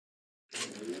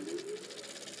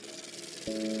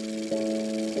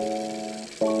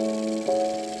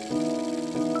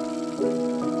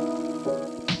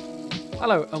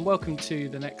Hello and welcome to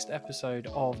the next episode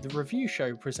of the review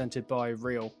show presented by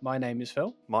Real. My name is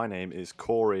Phil. My name is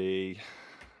Corey.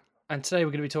 And today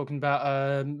we're going to be talking about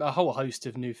a whole host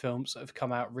of new films that have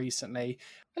come out recently.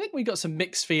 I think we got some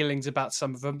mixed feelings about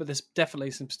some of them, but there's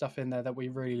definitely some stuff in there that we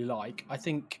really like. I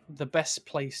think the best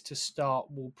place to start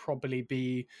will probably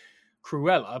be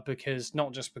Cruella, because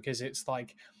not just because it's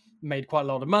like made quite a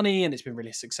lot of money and it's been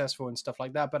really successful and stuff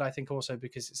like that, but I think also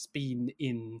because it's been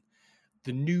in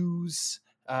the news.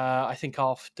 I think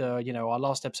after our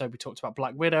last episode we talked about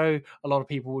Black Widow, a lot of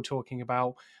people were talking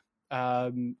about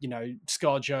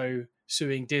ScarJo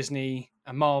suing Disney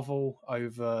and Marvel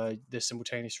over the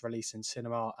simultaneous release in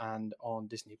cinema and on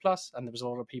Disney Plus, and there was a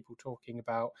lot of people talking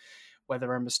about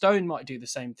whether Emma Stone might do the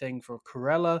same thing for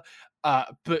Cruella,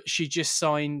 but she just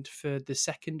signed for the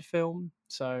second film,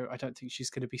 so I don't think she's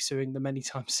going to be suing them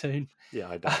anytime soon. Yeah,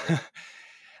 I doubt.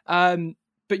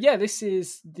 But yeah, this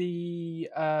is the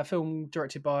film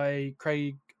directed by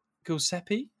Craig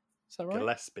Gillespie. Is that right?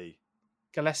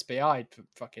 Gillespie, I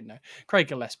fucking know. Craig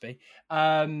Gillespie.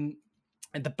 And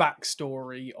the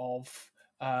backstory of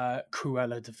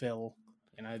Cruella de Vil,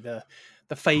 the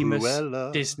famous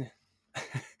Cruella. Disney,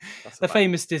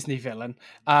 famous Disney villain.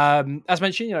 As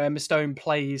mentioned, Emma Stone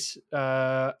plays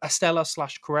Estella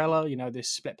 / Cruella. This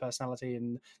split personality,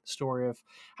 and the story of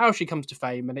how she comes to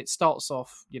fame. And it starts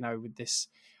off, with this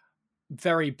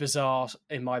very bizarre,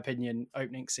 in my opinion,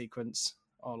 opening sequence,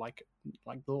 or like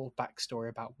the little backstory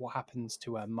about what happens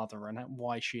to her mother and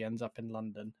why she ends up in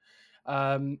London.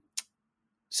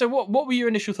 So what were your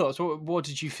initial thoughts? What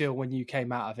did you feel when you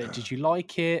came out of it? Did you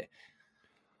like it?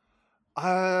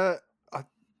 I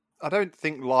don't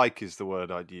think like is the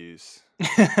word I'd use.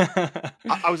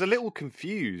 I was a little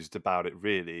confused about it,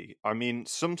 really. I mean,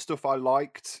 some stuff I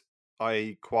liked.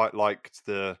 I quite liked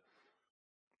the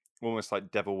almost like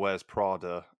Devil Wears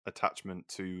Prada attachment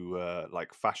to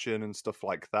like fashion and stuff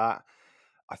like that.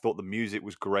 I thought the music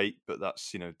was great, but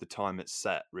that's, the time it's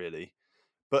set, really.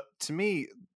 But to me,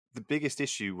 the biggest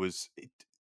issue was it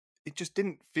just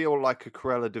didn't feel like a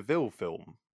Cruella de Vil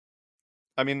film.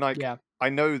 I mean, yeah. I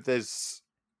know there's,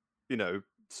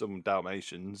 some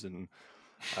Dalmatians and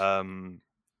I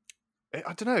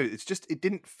don't know. It's just, it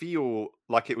didn't feel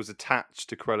like it was attached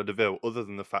to Cruella de Vil, other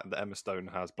than the fact that Emma Stone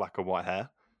has black and white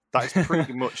hair. That is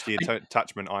pretty much the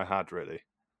attachment I had, really.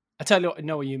 I totally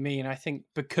know what you mean. I think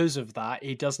because of that,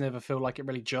 it does never feel like it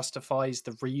really justifies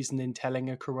the reason in telling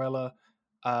a Cruella,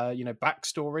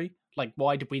 backstory. Like,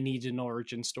 why did we need an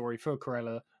origin story for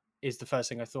Cruella? Is the first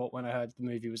thing I thought when I heard the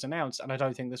movie was announced, and I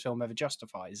don't think this film ever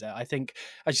justifies it. I think,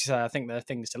 as you say, I think there are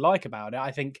things to like about it.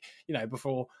 I think,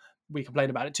 before we complain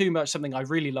about it too much, something I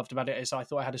really loved about it is I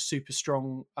thought it had a super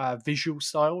strong visual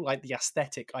style. Like, the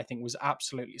aesthetic, I think, was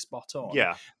absolutely spot on.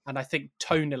 Yeah. And I think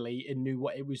tonally it knew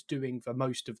what it was doing for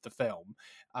most of the film.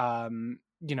 I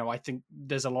think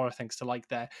there's a lot of things to like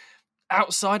there.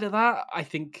 Outside of that, I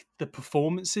think the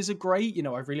performances are great.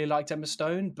 I really liked Emma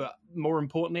Stone, but more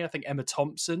importantly, I think Emma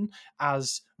Thompson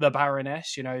as the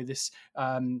Baroness, this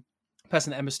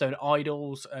person that Emma Stone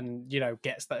idols and,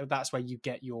 gets that's where you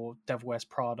get your Devil Wears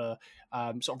Prada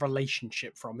sort of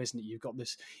relationship from, isn't it? You've got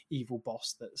this evil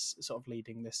boss that's sort of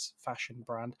leading this fashion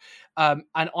brand. And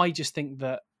I just think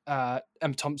that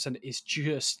Emma Thompson is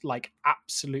just like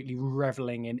absolutely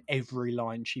reveling in every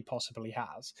line she possibly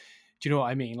has. Do you know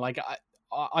what I mean? Like,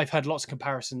 I've heard lots of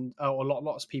comparison, or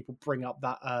lots of people bring up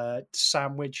that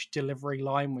sandwich delivery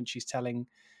line when she's telling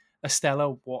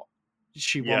Estella what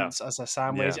she wants as a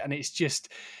sandwich, and it's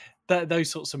just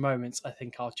those sorts of moments I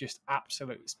think are just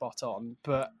absolutely spot on.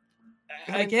 But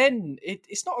again,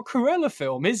 it's not a Cruella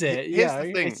film, is it? Here's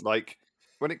the thing: like,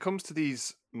 when it comes to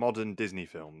these modern Disney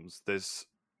films, I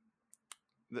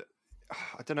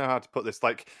don't know how to put this.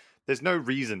 Like, there's no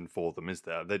reason for them, is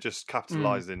there? They're just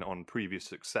capitalizing on previous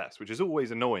success, which is always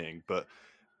annoying, but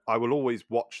I will always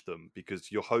watch them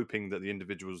because you're hoping that the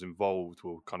individuals involved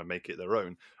will kind of make it their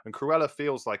own. And Cruella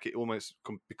feels like it almost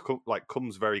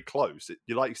comes very close.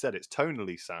 Like you said, it's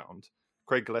tonally sound.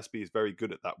 Craig Gillespie is very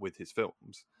good at that with his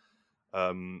films.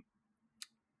 Emma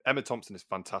Thompson is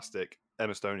fantastic.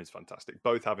 Emma Stone is fantastic.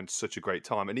 Both having such a great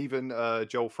time. And even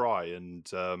Joel Fry and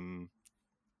Paul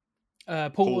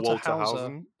Walter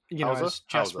Hauser. As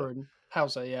Jasper and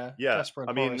Hauser, yeah. Jasper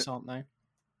and Horace, aren't they?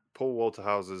 Paul Walter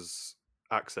Hauser's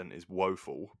accent is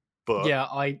woeful, but yeah,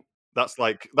 that's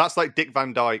like Dick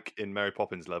Van Dyke in Mary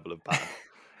Poppins level of bad.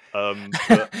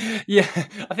 But Yeah,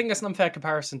 I think that's an unfair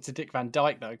comparison to Dick Van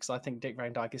Dyke though, because I think Dick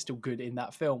Van Dyke is still good in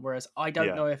that film, whereas I don't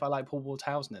yeah, know if I like Paul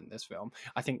Walshausen in this film.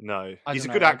 I think no, I he's don't a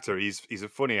know. good actor. He's a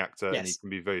funny actor, and he Yes, can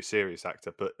be a very serious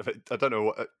actor. But I don't know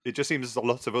what it just seems there's a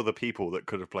lot of other people that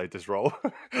could have played this role.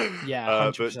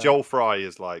 yeah, 100%. But Joel Fry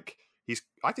is like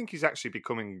I think he's actually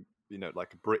becoming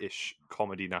like a British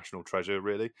comedy national treasure.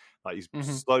 Really, like he's Hmm.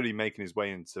 slowly making his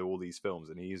way into all these films,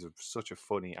 and he is such a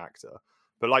funny actor.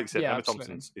 But like you said, Yeah, Emma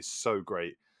absolutely. Thompson is so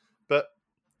great. But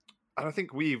and I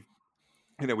think we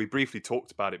briefly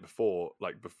talked about it before,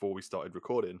 like before we started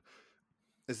recording,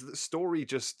 is that the story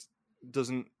just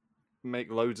doesn't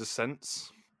make loads of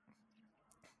sense.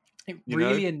 It You know?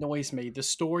 really annoys me. The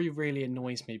story really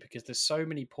annoys me because there's so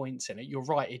many points in it. You're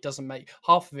right; it doesn't make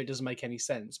half of it doesn't make any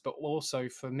sense. But also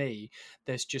for me,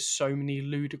 there's just so many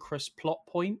ludicrous plot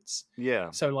points.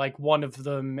 Yeah, So, like one of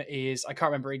them is I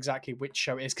can't remember exactly which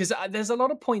show it is because there's a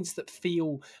lot of points that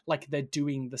feel like they're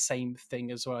doing the same thing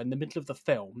as well. In the middle of the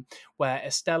film, where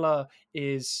Estella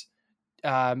is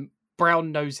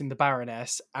brown nosing the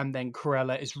Baroness, and then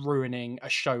Cruella is ruining a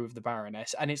show of the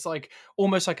Baroness, and it's like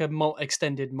almost like a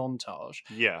extended montage.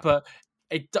 yeah, But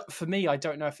for me, I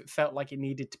don't know if it felt like it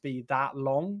needed to be that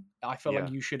long. I feel like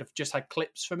yeah, you should have just had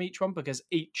clips from each one because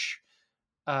each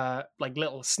like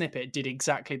little snippet did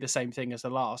exactly the same thing as the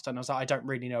last, and I was like, I don't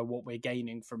really know what we're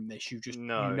gaining from this. You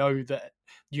no, know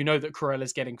that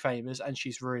Corella's getting famous and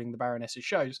she's ruining the Baroness's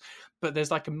shows, but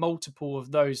there's like a multiple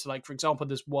of those. Like for example,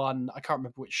 there's one I can't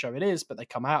remember which show it is, but they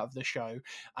come out of the show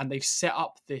and they've set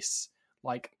up this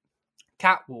like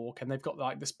catwalk and they've got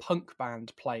like this punk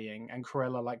band playing and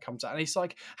Cruella like comes out and it's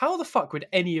like how the fuck would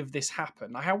any of this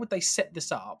happen? Like, how would they set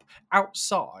this up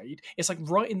outside? It's like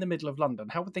right in the middle of London.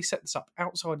 How would they set this up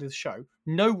outside of the show?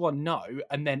 No one know,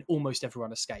 and then almost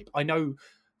everyone escape. I know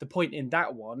the point in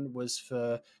that one was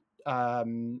for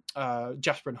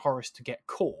Jasper and Horace to get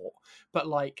caught, but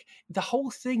like the whole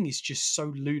thing is just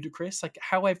so ludicrous. Like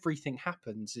how everything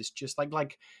happens is just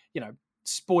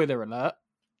spoiler alert,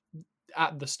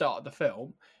 at the start of the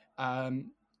film,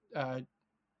 um, uh,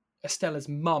 Estella's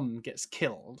mum gets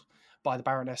killed by the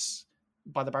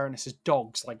Baroness's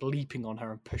dogs, like leaping on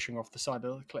her and pushing her off the side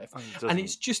of the cliff, and it and doesn't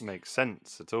it's just make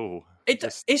sense at all.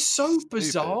 Just it's so stupid.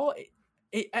 bizarre.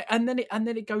 And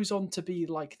then it goes on to be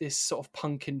like this sort of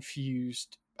punk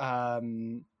infused,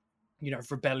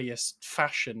 rebellious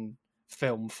fashion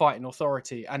film fighting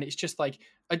authority, and it's just like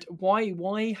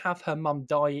why have her mum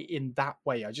die in that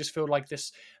way? I just feel like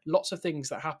there's lots of things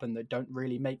that happen that don't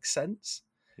really make sense.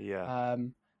 Yeah,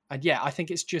 And yeah, I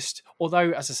think it's just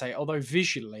although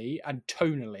visually and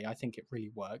tonally I think it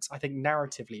really works, I think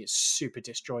narratively it's super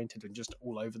disjointed and just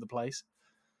all over the place.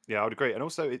 yeah, I would agree. And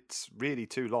also, it's really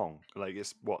too long. Like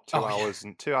it's what two Oh yeah. hours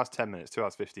and 2 hours 10 minutes, 2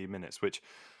 hours 15 minutes, which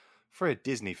for a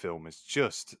Disney film is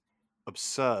just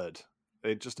absurd.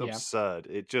 It's just Yeah. absurd.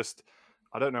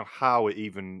 I don't know how it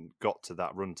even got to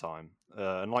that runtime.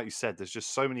 And like you said, there's just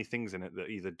so many things in it that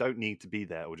either don't need to be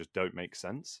there or just don't make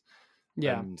sense.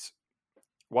 Yeah. And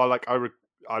while like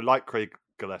I like Craig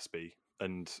Gillespie,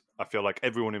 and I feel like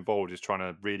everyone involved is trying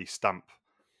to really stamp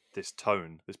this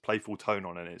tone, this playful tone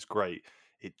on it. And it's great.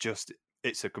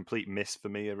 It's a complete miss for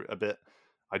me a bit.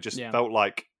 I just Yeah. felt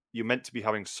like you're meant to be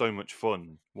having so much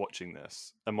fun watching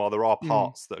this, and while there are Mm.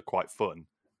 parts that are quite fun,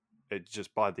 it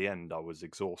just by the end I was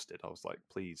exhausted. I was like,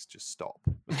 please just stop.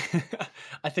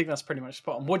 I think that's pretty much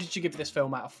spot on. What did you give this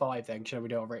film out of 5 then? Because we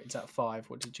do our ratings out of 5.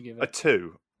 What did you give A it?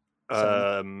 2.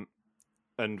 Same.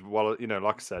 And while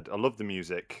like I said, I love the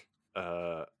music.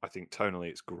 I think tonally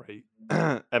it's great.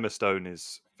 Emma Stone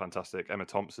is fantastic. Emma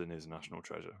Thompson is a national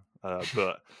treasure.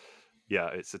 But yeah,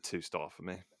 it's a 2-star for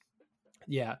me.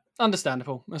 Yeah,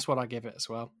 understandable. That's what I give it as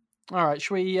well. All right,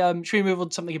 should we move on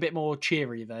to something a bit more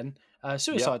cheery then? Yeah,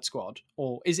 Suicide Squad,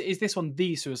 or is this one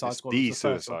the Suicide it's Squad? the The first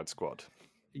one? Suicide Squad.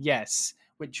 Yes,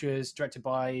 which was directed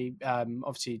by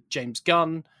obviously James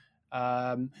Gunn.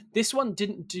 This one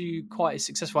didn't do quite as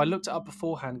successful. I looked it up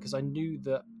beforehand because I knew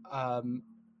that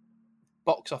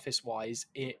box office wise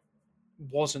it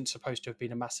wasn't supposed to have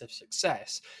been a massive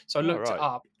success. So I Oh, looked it right.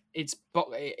 up. Its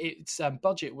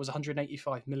budget was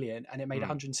 185 million, and it made Mm.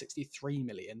 163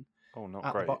 million Oh, not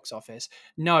at the great. box office.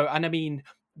 No, and I mean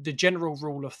the general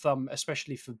rule of thumb,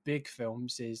 especially for big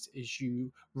films, is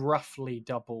you roughly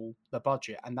double the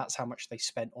budget, and that's how much they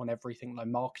spent on everything like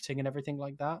marketing and everything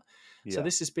like that. So Yeah.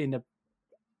 this has been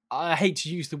I hate to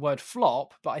use the word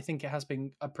flop, but I think it has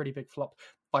been a pretty big flop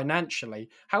financially.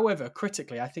 However,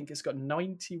 critically, I think it's got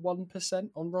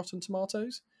 91% on Rotten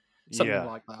Tomatoes, something Yeah.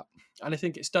 like that. And I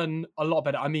think it's done a lot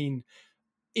better. I mean,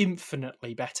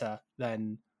 infinitely better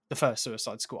than the first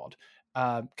Suicide Squad.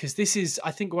 Because this is,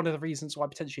 I think, one of the reasons why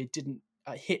potentially it didn't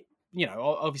hit.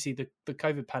 Obviously the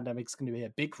COVID pandemic is going to be a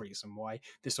big reason why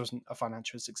this wasn't a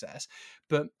financial success.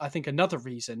 But I think another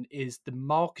reason is the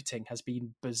marketing has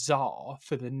been bizarre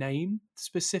for the name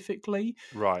specifically.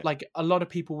 Right. Like a lot of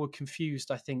people were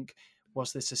confused. I think,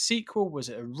 was this a sequel? Was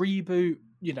it a reboot?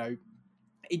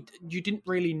 You didn't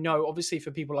really know. Obviously,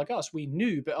 for people like us, we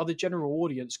knew, but are the general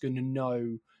audience going to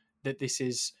know that this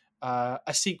is a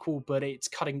sequel, but it's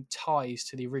cutting ties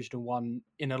to the original one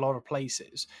in a lot of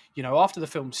places? After the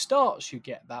film starts, you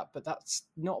get that, but that's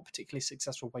not a particularly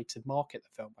successful way to market the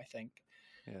film, I think.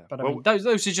 Yeah. But I mean, those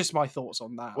are just my thoughts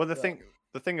on that. Well, the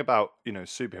thing about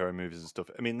superhero movies and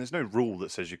stuff, I mean, there's no rule that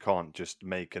says you can't just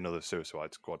make another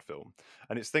Suicide Squad film,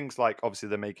 and it's things like, obviously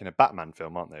they're making a Batman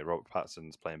film, aren't they? Robert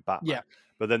Pattinson's playing Batman, Yeah.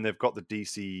 But then they've got the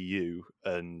DCEU,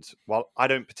 and while I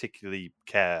don't particularly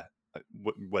care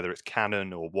whether it's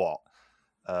canon or what,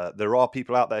 there are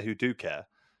people out there who do care,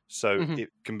 so it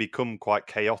can become quite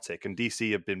chaotic, and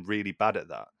DC have been really bad at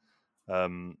that.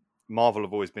 Marvel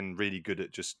have always been really good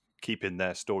at just keeping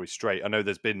their story straight. I know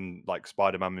there's been like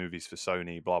Spider-Man movies for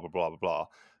Sony, blah blah blah blah blah,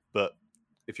 but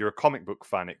if you're a comic book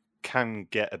fan, it can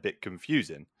get a bit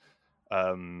confusing.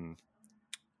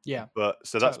 Yeah, but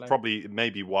so that's probably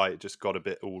maybe why it just got a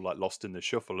bit all like lost in the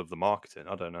shuffle of the marketing.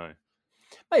 I don't know.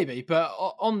 Maybe, but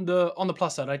on the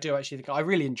plus side, I do actually think I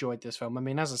really enjoyed this film. I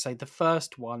mean, as I say, the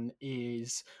first one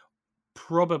is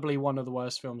probably one of the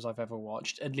worst films I've ever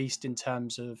watched, at least in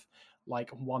terms of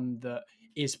like one that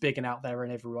is big and out there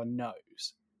and everyone knows.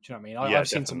 Do you know what I mean? I've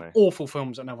seen some awful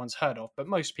films that no one's heard of, but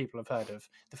most people have heard of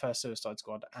the first Suicide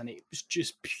Squad, and it was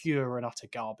just pure and utter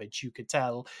garbage. You could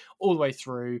tell all the way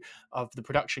through of the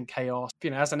production chaos.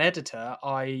 As an editor,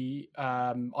 I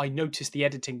noticed the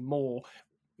editing more.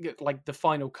 Like the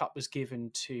final cut was given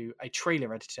to a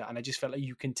trailer editor, and I just felt like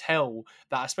you can tell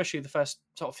that, especially the first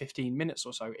sort of 15 minutes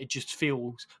or so, it just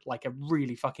feels like a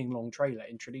really fucking long trailer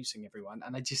introducing everyone.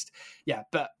 And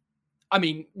but I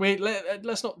mean,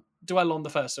 let's not dwell on the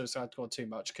first Suicide Squad too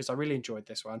much, because I really enjoyed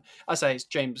this one. I say it's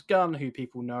James Gunn, who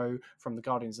people know from the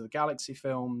Guardians of the Galaxy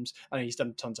films. I know he's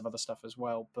done tons of other stuff as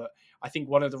well, but I think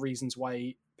one of the reasons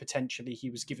why potentially he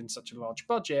was given such a large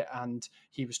budget and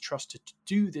he was trusted to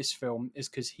do this film is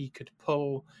because he could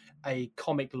pull a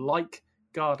comic like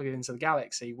Guardians of the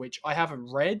Galaxy, which I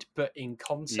haven't read, but in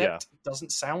concept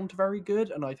doesn't sound very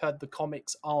good. And I've heard the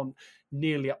comics aren't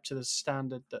nearly up to the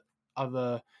standard that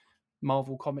other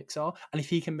Marvel comics are. And if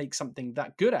he can make something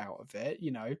that good out of it,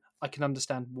 I can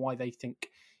understand why they think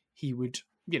he would,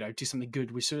 do something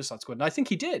good with Suicide Squad. And I think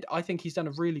he did. I think he's done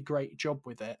a really great job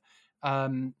with it.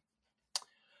 I've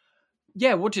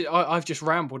just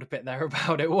rambled a bit there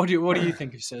about it. What do you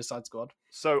think of Suicide Squad?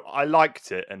 So I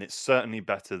liked it, and it's certainly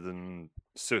better than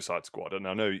Suicide Squad. And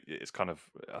I know it's kind of,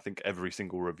 I think every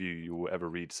single review you will ever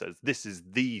read says this is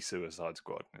the Suicide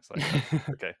Squad. And it's like,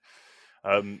 okay.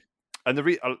 And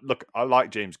look, I like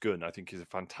James Gunn. I think he's a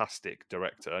fantastic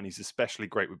director, and he's especially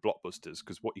great with blockbusters,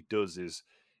 because what he does is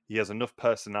he has enough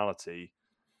personality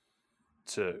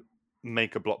to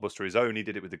make a blockbuster his own. He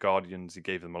did it with the Guardians. He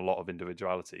gave them a lot of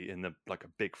individuality in a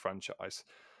big franchise,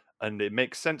 and it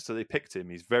makes sense that they picked him.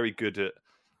 He's very good at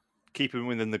keeping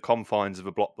within the confines of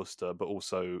a blockbuster, but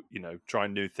also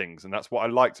trying new things, and that's what I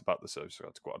liked about the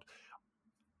Suicide Squad.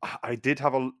 I did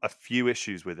have a few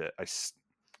issues with it.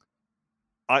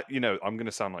 I'm going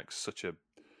to sound like such a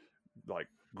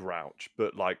grouch,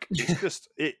 but it's just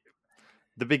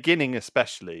the beginning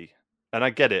especially, and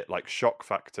I get it, shock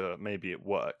factor, maybe it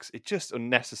works. It's just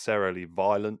unnecessarily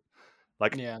violent.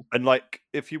 And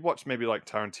if you watch maybe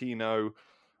Tarantino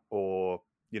or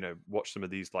watch some of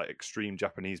these extreme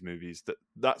Japanese movies,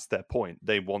 that's their point.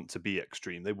 They want to be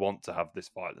extreme. They want to have this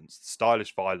violence,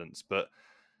 stylish violence, but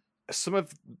some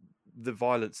of the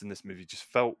violence in this movie just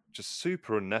felt just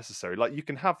super unnecessary. You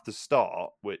can have the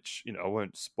start, which I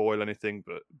won't spoil anything,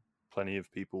 but plenty of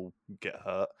people get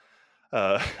hurt.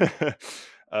 But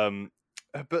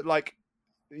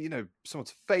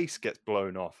someone's face gets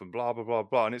blown off and blah blah blah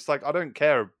blah, and it's I don't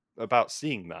care about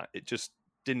seeing that. It just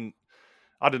didn't.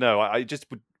 I don't know. I just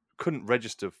couldn't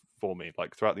register for me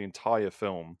throughout the entire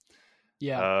film.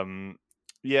 Yeah.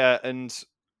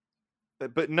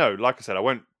 But no, like I said, I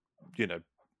won't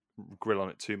grill on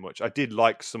it too much. I did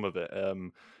like some of it.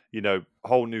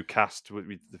 Whole new cast with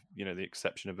the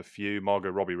exception of a few. Margot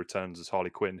Robbie returns as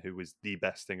Harley Quinn, who was the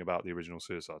best thing about the original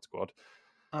Suicide Squad.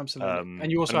 Absolutely.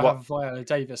 And you also have Viola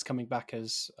Davis coming back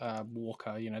as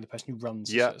Walker, the person who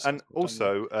runs. Yeah, and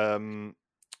also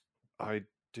I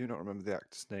do not remember the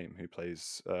actor's name who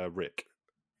plays Rick.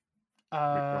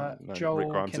 Joel Rick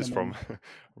Grimes Kinnaman. is from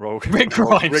Rick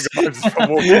Grimes. Rick Grimes is from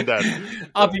Walking Dead.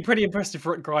 I'd be pretty impressed if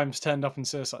Rick Grimes turned up in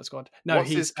Suicide Squad. No, What's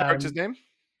his character's name?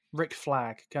 Rick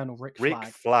Flag, Colonel Rick Rick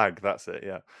Flag, Flag, that's it.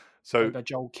 Yeah. So played by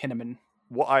Joel Kinnaman.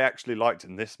 what I actually liked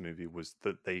in this movie was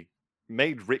that they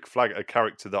made Rick Flag a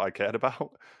character that I cared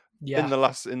about. In Yeah,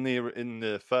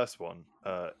 the first one,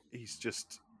 he's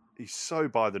so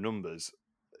by the numbers.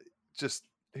 Just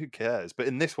who cares? But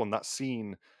in this one, that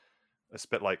scene, a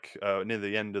bit like near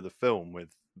the end of the film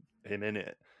with him in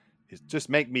it, is just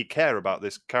make me care about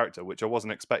this character, which I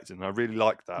wasn't expecting. And I really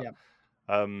like that. yeah,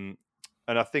 Um,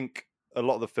 and I think a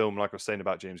lot of the film, like I was saying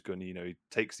about James Gunn, he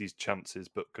takes these chances,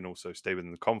 but can also stay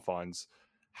within the confines.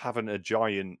 Having a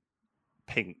giant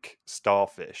pink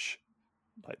starfish,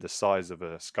 like the size of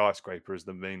a skyscraper, as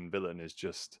the main villain is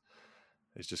just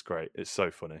great. It's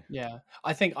so funny. yeah.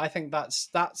 I think that's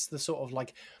the sort of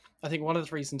like, I think one of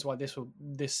the reasons why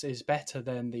this is better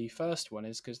than the first one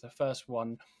is because the first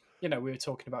one, we were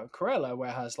talking about Cruella, where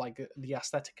it has like the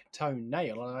aesthetic and tone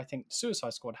nailed, and I think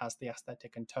Suicide Squad has the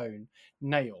aesthetic and tone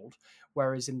nailed.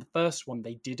 Whereas in the first one,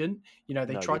 they didn't. They No,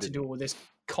 they tried to do didn't. all this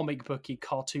comic booky,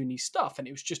 cartoony stuff, and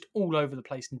it was just all over the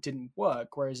place and didn't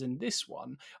work. Whereas in this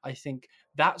one, I think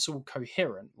that's all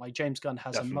coherent. Like James Gunn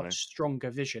has a Definitely. much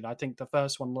stronger vision. I think the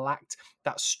first one lacked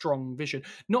that strong vision,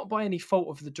 not by any fault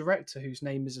of the director whose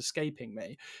name is escaping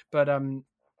me, but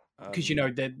because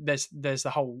there's the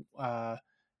whole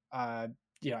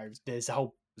there's the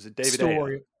whole Is it David Ayer?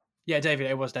 story. Yeah, David.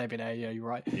 It was David Ayer. Yeah, you're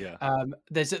right. Yeah.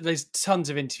 There's tons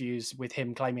of interviews with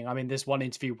him claiming. I mean, there's one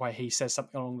interview where he says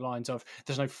something along the lines of,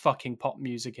 "There's no fucking pop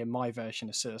music in my version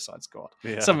of Suicide Squad,"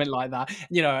 Yeah. something like that.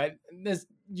 There's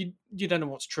you don't know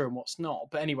what's true and what's not.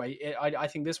 But anyway, I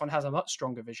think this one has a much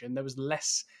stronger vision. There was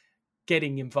less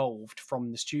getting involved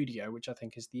from the studio, which I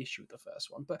think is the issue with the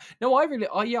first one. But no, I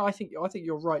think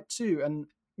you're right too. And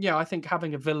yeah, I think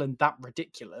having a villain that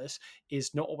ridiculous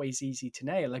is not always easy to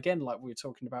nail. Again, like we were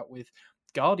talking about with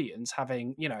Guardians,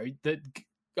 having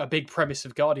a big premise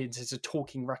of Guardians is a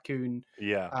talking raccoon,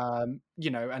 Yeah. And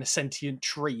a sentient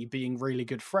tree being really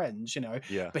good friends,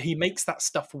 Yeah. But he makes that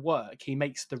stuff work. He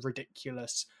makes the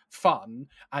ridiculous fun,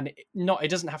 and it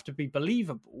doesn't have to be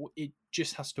believable. It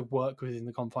just has to work within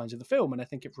the confines of the film, and I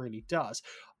think it really does.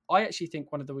 I actually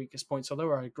think one of the weakest points,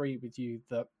 although I agree with you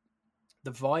that the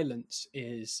violence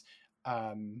is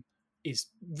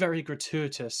very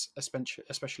gratuitous,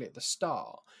 especially at the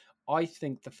start. I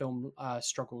think the film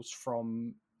struggles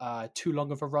from too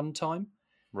long of a runtime.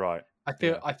 Right. I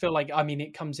feel like, I mean,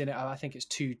 it comes in at, I think it's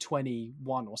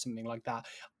 2:21 or something like that,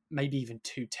 maybe even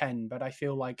 2:10. But I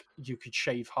feel like you could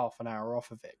shave half an hour off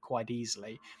of it quite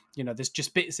easily. There's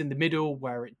just bits in the middle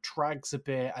where it drags a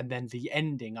bit, and then the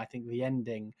ending. I think the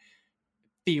ending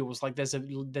feels like there's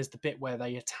the bit where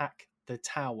they attack the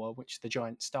tower, which the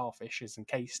giant starfish is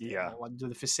encased in, or like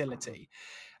the facility,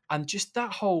 and just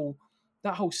that whole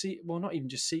well, not even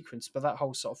just sequence, but that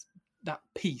whole sort of that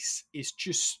piece is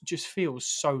just feels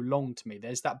so long to me.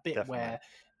 There's that bit Definitely. where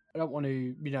I don't want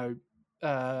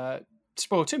to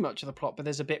spoil too much of the plot, but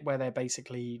there's a bit where they're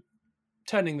basically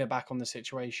turning their back on the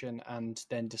situation and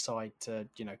then decide to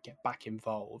get back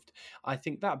involved. I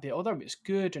think that bit, although it's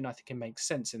good and I think it makes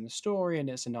sense in the story and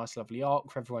it's a nice lovely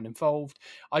arc for everyone involved,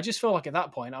 I just feel like at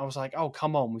that point I was like, oh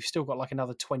come on, we've still got like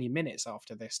another 20 minutes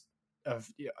after this of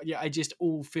it just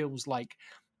all feels like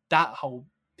that whole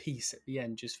piece at the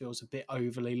end just feels a bit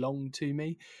overly long to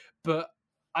me. But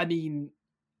I mean,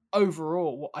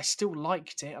 overall, I still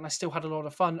liked it and I still had a lot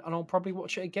of fun, and I'll probably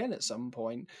watch it again at some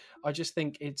point. I just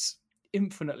think it's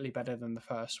infinitely better than the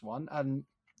first one, and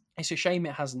it's a shame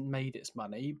it hasn't made its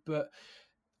money. But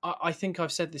I think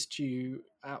I've said this to you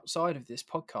outside of this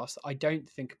podcast. I don't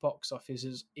think box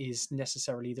office is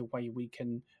necessarily the way we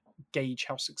can gauge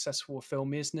how successful a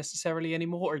film is necessarily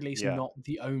anymore, or at least not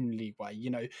the only way.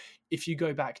 If you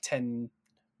go back 10,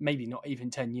 maybe not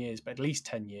even 10 years, but at least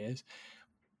 10 years,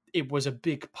 it was a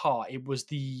big part. It was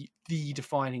the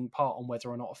defining part on whether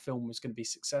or not a film was going to be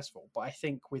successful. But I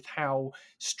think with how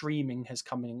streaming has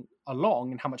come along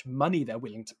and how much money they're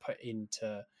willing to put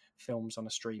into films on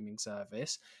a streaming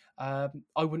service, I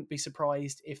wouldn't be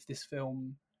surprised if this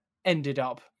film ended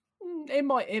up. It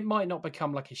might not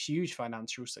become like a huge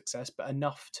financial success, but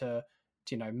enough to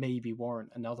maybe warrant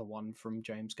another one from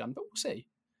James Gunn. But we'll see.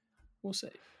 We'll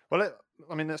see. Well,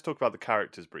 let's talk about the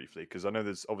characters briefly, because I know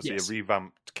there's obviously Yes. a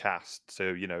revamped cast.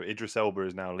 So, Idris Elba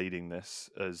is now leading this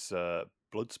as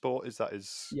Bloodsport. Is that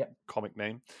his comic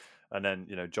name? And then,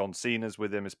 John Cena's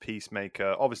with him as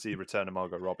Peacemaker. Obviously, return of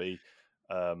Margot Robbie.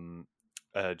 And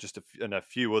a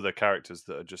few other characters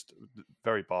that are just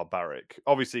very barbaric.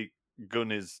 Obviously,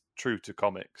 Gunn is true to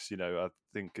comics. I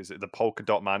think the Polka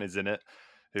Dot Man is in it.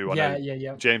 Who I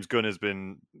know James Gunn has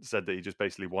said that he just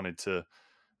basically wanted to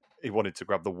he wanted to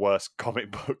grab the worst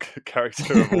comic book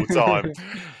character of all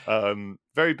time.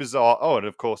 Very bizarre. Oh, and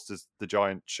of course there's the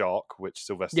giant shark, which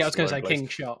Sylvester Yeah, I was going to Stallone say plays. King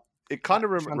Shark. It kind of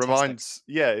Fantastic. reminds,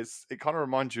 it kind of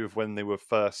reminds you of when they were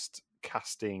first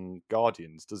casting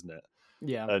Guardians, doesn't it?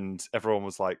 Yeah. And everyone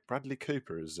was like, Bradley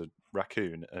Cooper is a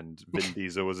raccoon and Vin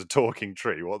Diesel was a talking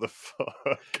tree. What the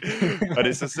fuck? And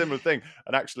it's a similar thing.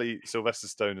 And actually, Sylvester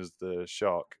Stallone as the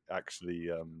shark actually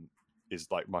is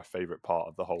like my favorite part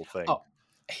of the whole thing. Oh,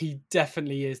 he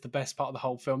definitely is the best part of the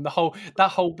whole film. That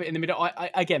whole bit in the middle. I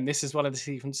again, this is one of the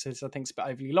sequences I think is a bit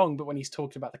overly long. But when he's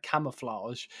talking about the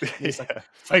camouflage, he's like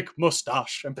fake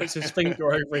mustache and puts his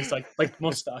finger over his like fake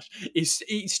mustache.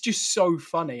 It's just so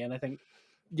funny, and I think.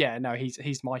 Yeah, no,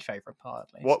 he's my favourite part.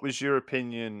 At least. What was your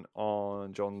opinion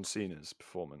on John Cena's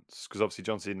performance? Because obviously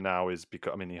John Cena now is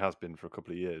he has been for a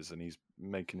couple of years, and he's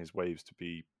making his waves to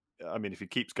be. I mean, if he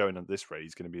keeps going at this rate,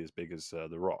 he's going to be as big as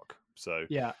The Rock. So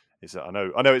yeah, I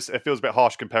know it feels a bit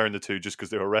harsh comparing the two just because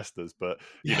they were wrestlers, but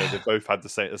you know they both had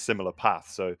a similar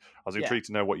path. So I was intrigued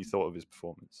to know what you thought of his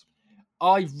performance.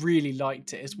 I really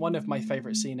liked it. It's one of my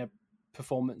favourite Cena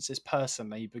performances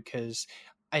personally because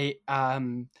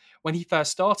when he first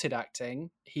started acting,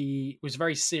 he was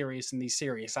very serious in these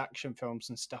serious action films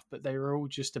and stuff, but they were all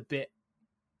just a bit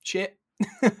shit.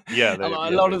 Yeah,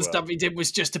 a lot of the stuff he did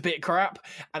was just a bit crap,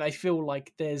 and I feel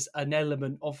like there's an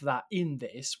element of that in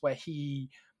this where he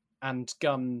and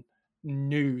Gunn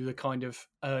knew the kind of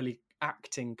early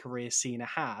acting career Cena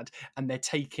had, and they're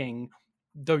taking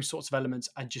those sorts of elements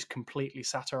and just completely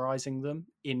satirizing them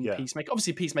in Peacemaker.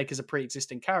 Obviously, Peacemaker's a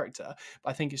pre-existing character, but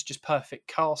I think it's just perfect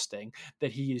casting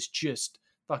that he is just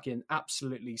fucking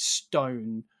absolutely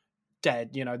stone dead.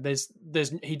 You know,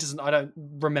 he doesn't. I don't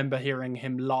remember hearing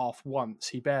him laugh once.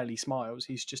 He barely smiles.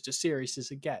 He's just as serious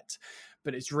as it gets.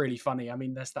 But it's really funny. I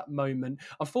mean, there's that moment.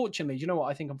 Unfortunately, you know what?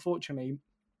 I think unfortunately,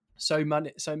 so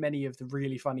many of the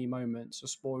really funny moments are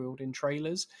spoiled in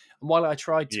trailers. And while I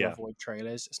tried to avoid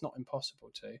trailers, it's not impossible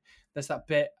to. There's that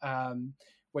bit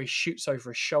where he shoots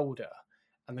over his shoulder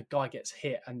and the guy gets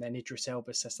hit, and then Idris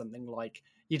Elba says something like,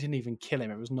 "You didn't even kill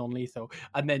him, it was non-lethal."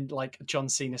 And then like John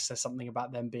Cena says something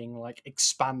about them being like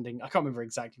expanding. I can't remember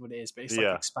exactly what it is, but it's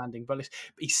like expanding bullets.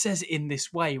 But he says it in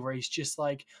this way where he's just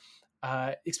like,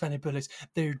 expanded bullets,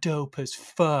 they're dope as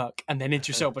fuck. And then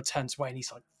Idris Elba turns away and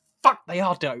he's like, fuck, they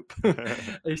are dope.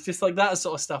 It's just like that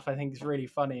sort of stuff I think is really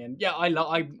funny. And yeah,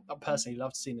 I personally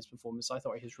loved Cena's performance. I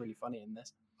thought he was really funny in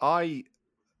this. I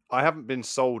haven't been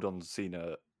sold on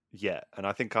Cena yet, and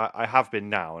I think I have been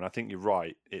now, and I think you're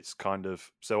right. It's kind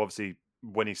of, so obviously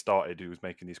when he started, he was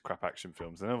making these crap action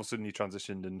films, and then all of a sudden he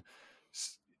transitioned, and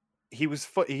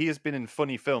he has been in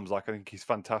funny films. Like I think he's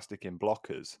fantastic in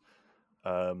Blockers.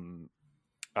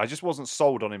 I just wasn't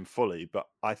sold on him fully, but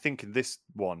I think in this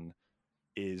one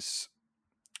is,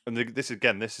 and this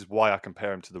is why I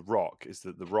compare him to The Rock, is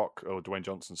that The Rock or Dwayne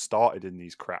Johnson started in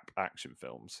these crap action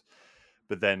films,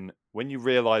 but then when you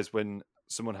realize when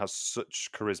someone has such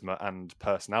charisma and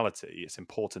personality, it's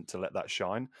important to let that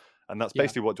shine. And that's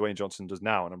basically what Dwayne Johnson does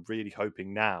now. And I'm really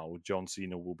hoping now John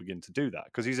Cena will begin to do that,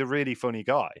 because he's a really funny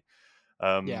guy.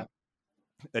 And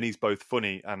he's both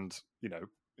funny and, you know,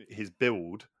 his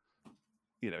build,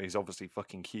 you know, he's obviously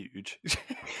fucking huge.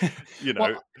 You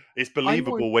know, it's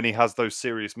believable when he has those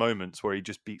serious moments where he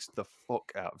just beats the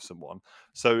fuck out of someone.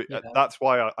 So that's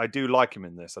why I do like him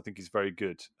in this. I think he's very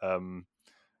good.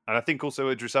 And I think also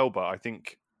Idris Elba. I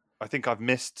think I've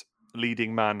missed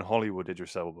leading man Hollywood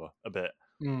Idris Elba a bit.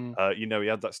 You know, he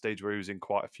had that stage where he was in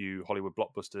quite a few Hollywood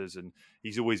blockbusters, and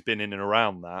he's always been in and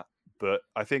around that. But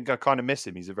I think I kind of miss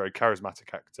him. He's a very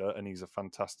charismatic actor, and he's a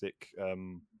fantastic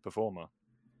performer.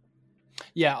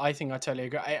 Yeah, I think I totally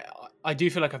agree. I do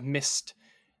feel like I've missed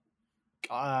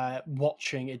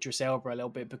watching Idris Elba a little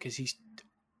bit, because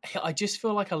I just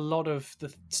feel like a lot of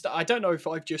the stuff. I don't know if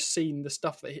I've just seen the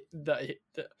stuff that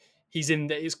he's in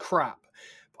that is crap,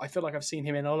 but I feel like I've seen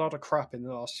him in a lot of crap in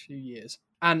the last few years.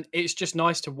 And it's just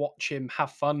nice to watch him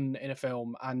have fun in a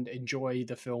film and enjoy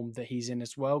the film that he's in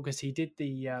as well, because he did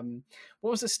the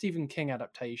what was the Stephen King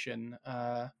adaptation?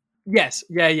 Yes,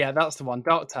 yeah, that's the one,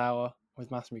 Dark Tower with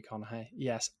Matthew McConaughey.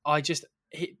 Yes, I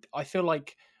feel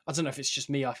like, I don't know if it's just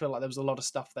me, I feel like there was a lot of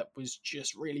stuff that was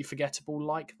just really forgettable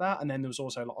like that. And then there was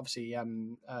also obviously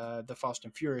the Fast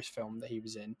and Furious film that he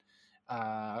was in,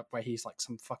 where he's like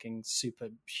some fucking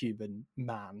superhuman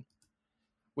man.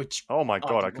 Which, oh my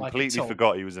god, I completely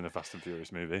forgot he was in a Fast and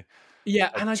Furious movie. Yeah,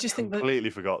 and I just think that completely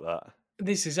forgot that.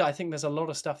 This is, I think there's a lot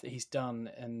of stuff that he's done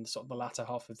in sort of the latter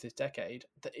half of this decade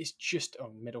that is just,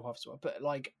 middle half as well, but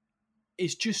like,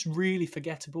 it's just really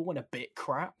forgettable and a bit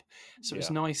crap. So it's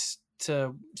nice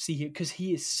to see him, because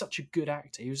he is such a good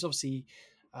actor. He was obviously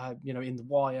in The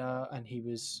Wire, and he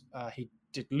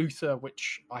did Luther,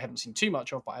 which I haven't seen too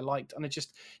much of, but I liked, and it's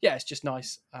just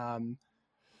nice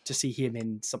to see him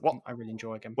in something I really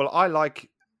enjoy again. Well, what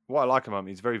I like about him.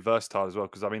 He's very versatile as well,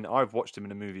 because I mean, I've watched him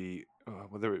in a movie,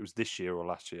 whether it was this year or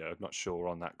last year, I'm not sure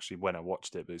on actually when I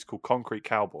watched it, but it's called Concrete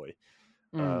Cowboy,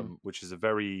 which is a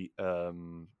very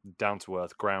down to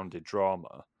earth, grounded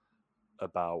drama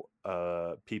about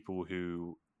people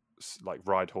who like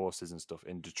ride horses and stuff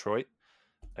in Detroit,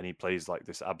 and he plays like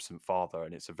this absent father,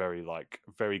 and it's a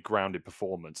very grounded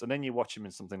performance. And then you watch him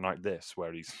in something like this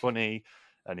where he's funny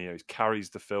and he carries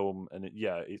the film, and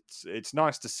it's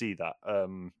nice to see that.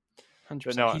 100%.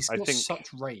 But no, He's got such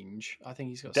range. I think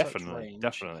he's got such range.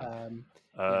 Definitely.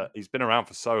 He's been around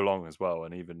for so long as well,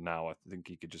 and even now, I think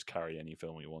he could just carry any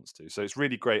film he wants to. So it's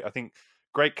really great. I think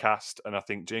great cast, and I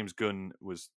think James Gunn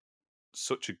was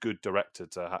such a good director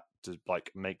to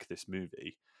like make this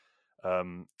movie.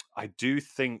 I do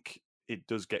think it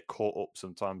does get caught up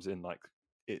sometimes in like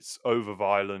it's over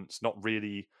violence, not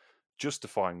really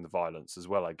justifying the violence as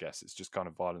well. I guess it's just kind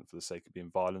of violent for the sake of being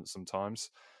violent sometimes.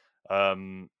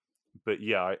 But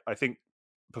yeah, I think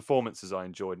performances I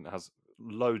enjoyed, and it has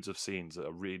loads of scenes that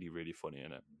are really, really funny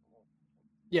in it.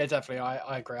 Yeah, definitely.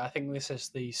 I agree. I think this is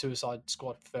the Suicide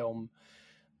Squad film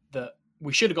that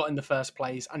we should have got in the first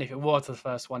place, and if it was the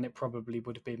first one, it probably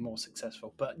would have been more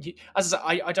successful. But as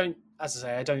I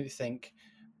say, I don't think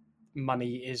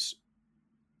money is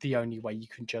the only way you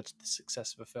can judge the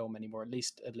success of a film anymore. At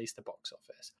least the box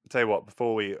office. I'll tell you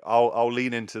what, I'll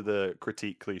lean into the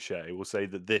critique cliche. We'll say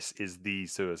that this is the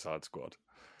Suicide Squad.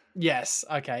 Yes,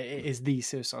 okay, it is the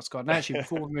Suicide Squad. And actually,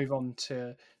 before we move on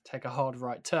to take a hard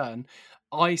right turn,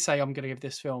 I say I'm going to give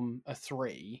this film a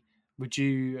 3. Are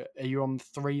you on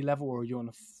 3 level, or are you on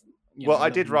a? I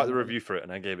did write the review for it,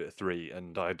 and I gave it a 3,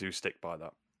 and I do stick by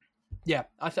that. Yeah,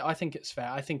 I think it's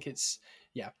fair. I think it's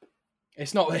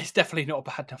it's definitely not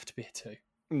bad enough to be a 2.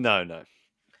 No.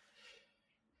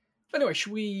 Anyway,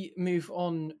 should we move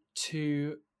on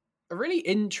to a really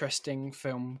interesting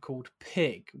film called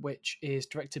Pig, which is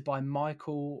directed by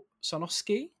Michael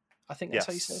Sonoski. I think that's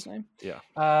how you say his name.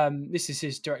 Yeah. This is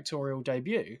his directorial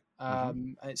debut.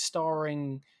 And it's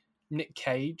starring Nick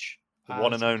Cage. The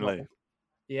one and only.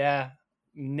 Yeah,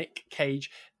 Nick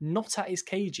Cage. Not at his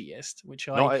cagiest,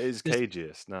 Not at his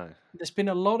cagiest, no. There's been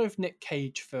a lot of Nick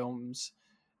Cage films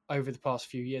over the past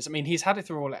few years. I mean, he's had it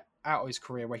through all out of his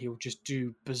career where he'll just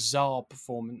do bizarre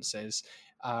performances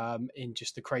in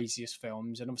just the craziest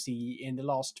films. And obviously in the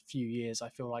last few years, I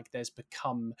feel like there's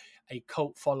become a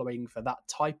cult following for that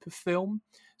type of film.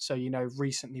 So,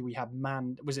 recently we had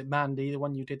was it Mandy, the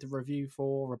one you did the review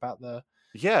for about the...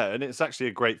 Yeah, and it's actually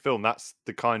a great film. That's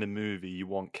the kind of movie you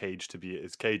want Cage to be at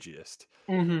his cagiest.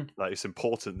 Mm-hmm. Like, it's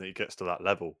important that he gets to that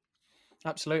level.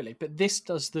 Absolutely. But this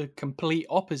does the complete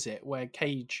opposite, where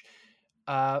Cage,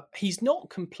 he's not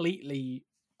completely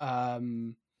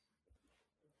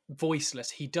voiceless.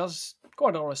 He does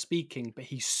quite a lot of speaking, but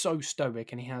he's so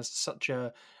stoic, and he has such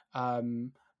a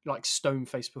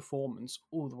stone-faced performance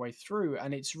all the way through,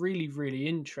 and it's really, really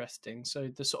interesting. So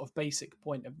the sort of basic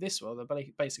point of this one,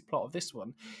 the basic plot of this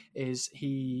one, is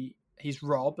he's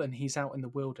Rob, and he's out in the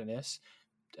wilderness,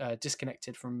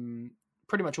 disconnected from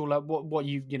pretty much all what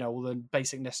all the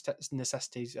basic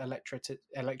necessities,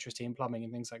 electricity and plumbing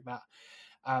and things like that.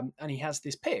 And he has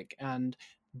this pig, and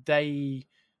they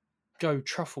go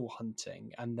truffle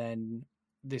hunting, and then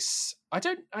this, I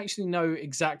don't actually know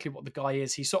exactly what the guy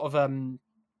is. He's sort of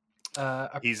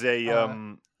he's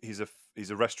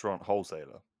a restaurant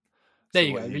wholesaler. There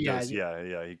you go.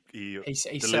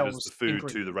 He delivers the food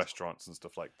to the restaurants and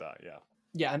stuff like that.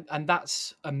 Yeah, and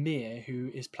that's Amir,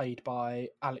 who is played by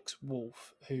Alex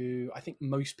Wolff, who I think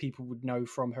most people would know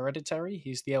from Hereditary.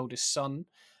 He's the eldest son.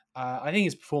 I think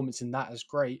his performance in that is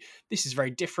great. This is very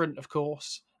different, of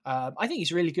course. I think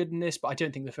he's really good in this, but I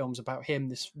don't think the film's about him.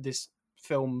 This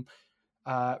film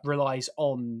relies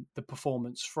on the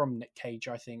performance from Nick Cage,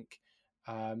 I think,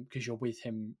 because you're with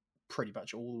him pretty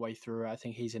much all the way through. I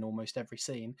think he's in almost every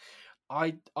scene.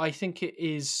 I think it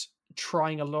is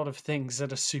trying a lot of things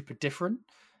that are super different.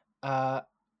 A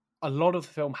lot of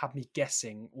the film had me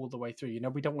guessing all the way through.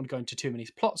 We don't want to go into too many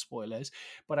plot spoilers,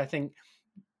 but I think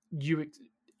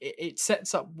it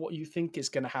sets up what you think is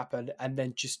going to happen, and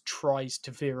then just tries to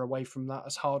veer away from that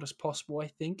as hard as possible, I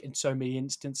think, in so many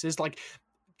instances. Like,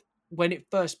 when it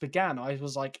first began, I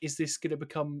was like, is this going to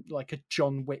become like a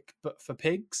John Wick but for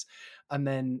pigs? And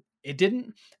then it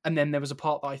didn't. And then there was a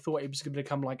part that I thought it was going to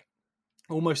become like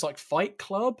almost like Fight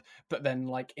Club, but then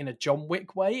like in a John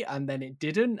Wick way, and then it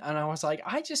didn't. And I was like,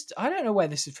 I don't know where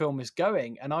this film is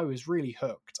going. And I was really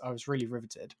hooked. I was really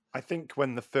riveted. I think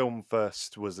when the film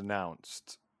first was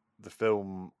announced, the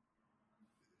film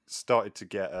started to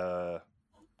get a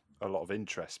lot of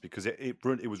interest because it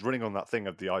was running on that thing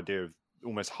of the idea of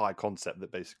almost high concept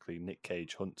that basically Nick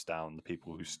Cage hunts down the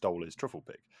people who stole his truffle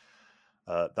pig.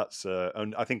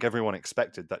 And I think everyone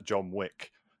expected that John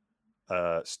Wick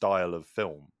style of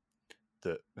film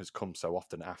that has come so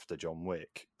often after John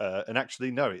Wick. And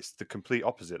actually, no, it's the complete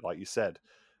opposite, like you said.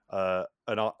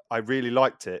 And I really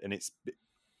liked it, and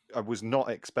I was not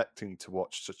expecting to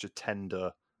watch such a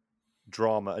tender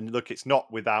drama. And look, it's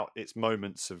not without its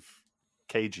moments of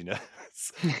caginess.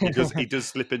 he does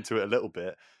slip into it a little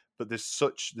bit, but there's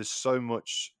so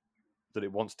much that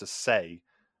it wants to say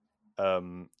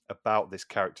about this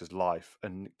character's life,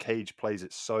 and Cage plays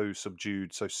it so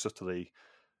subdued, so subtly.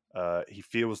 He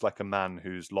feels like a man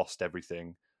who's lost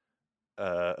everything,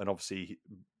 and obviously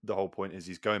the whole point is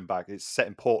he's going back. It's set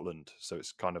in Portland, so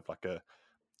it's kind of like a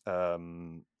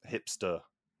hipster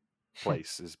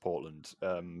place is Portland.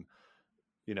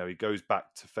 He goes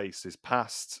back to face his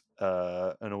past,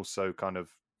 and also kind of,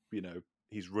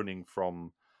 he's running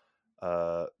from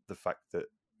the fact that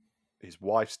his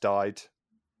wife's died,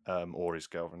 or his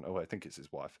girlfriend. Oh, I think it's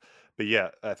his wife. But yeah,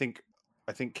 I think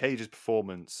Cage's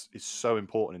performance is so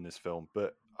important in this film.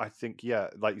 But I think, yeah,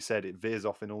 like you said, it veers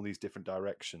off in all these different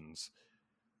directions,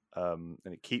 and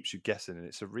it keeps you guessing. And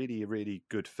it's a really, really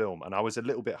good film. And I was a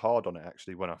little bit hard on it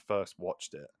actually when I first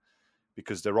watched it,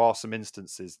 because there are some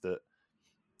instances that,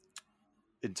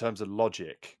 in terms of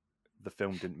logic, the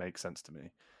film didn't make sense to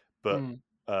me. But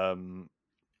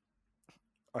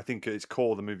I think at its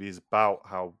core, the movie is about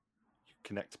how you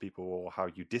connect to people or how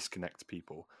you disconnect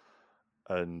people.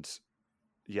 And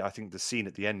yeah, I think the scene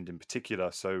at the end in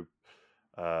particular. So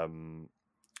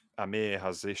Amir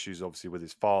has issues obviously with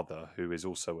his father, who is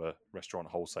also a restaurant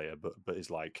wholesaler, but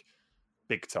is like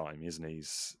big time, isn't he?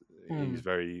 He's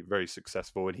very, very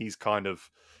successful, and he's kind of,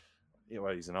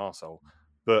 he's an arsehole.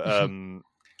 But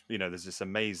there's this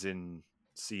amazing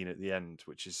scene at the end,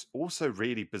 which is also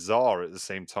really bizarre at the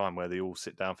same time, where they all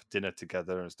sit down for dinner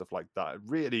together and stuff like that.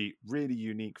 Really, really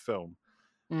unique film.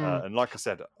 And like I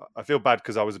said, I feel bad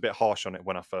because I was a bit harsh on it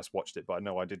when I first watched it, but I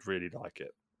know I did really like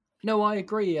it. No, I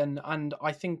agree, and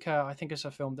I think it's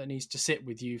a film that needs to sit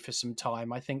with you for some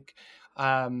time. I think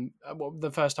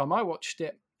the first time I watched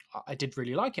it, I did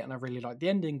really like it, and I really liked the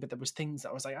ending. But there was things that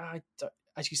I was like,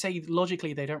 as you say,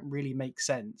 logically they don't really make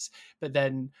sense. But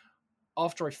then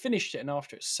after I finished it and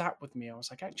after it sat with me, I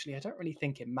was like, actually, I don't really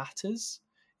think it matters.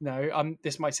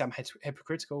 This might sound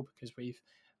hypocritical because we've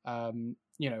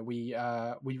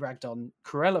we ragged on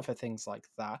Cruella for things like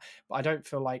that, but I don't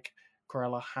feel like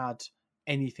Cruella had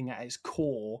anything at its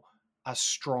core as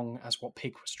strong as what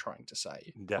Pig was trying to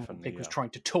say. Definitely, Pig was trying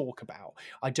to talk about.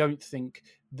 I don't think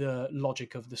the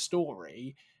logic of the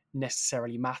story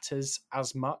necessarily matters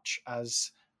as much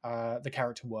as the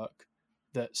character work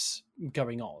that's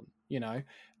going on.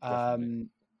 And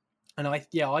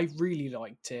I really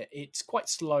liked it. It's quite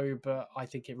slow, but I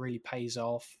think it really pays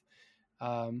off.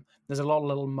 There's a lot of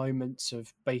little moments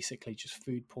of basically just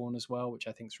food porn as well, which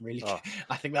I think is really,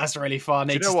 I think that's really fun.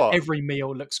 Do you know what? Every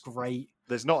meal looks great.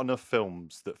 There's not enough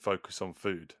films that focus on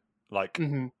food. Like,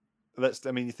 you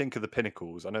think of The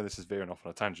Pinnacles. I know this is veering off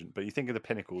on a tangent, but you think of The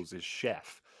Pinnacles as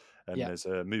Chef, and there's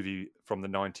a movie from the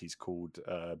 90s called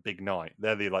Big Night.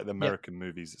 They're the American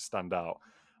movies that stand out,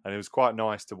 and it was quite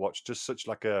nice to watch. Just such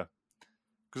because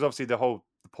obviously the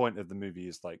point of the movie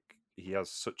is like, he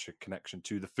has such a connection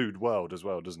to the food world as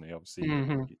well, doesn't he? Obviously,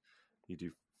 you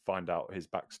do find out his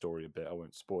backstory a bit. I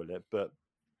won't spoil it, but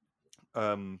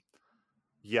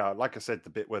like I said, the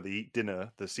bit where they eat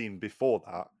dinner, the scene before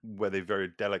that, where they very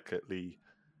delicately,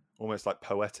 almost like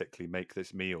poetically, make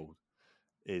this meal,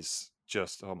 is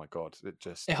just, oh my god!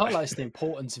 It highlights the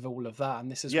importance of all of that,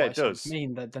 and this is what I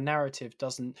mean that the narrative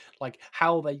doesn't, like,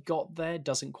 how they got there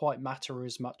doesn't quite matter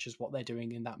as much as what they're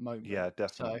doing in that moment. Yeah,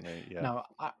 definitely. So, no,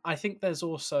 I think there's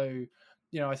also,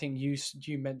 I think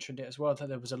you mentioned it as well, that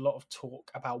there was a lot of talk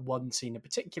about one scene in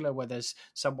particular where there's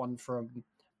someone from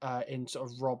in sort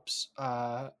of Rob's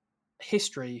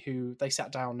history who they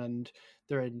sat down and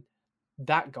they're in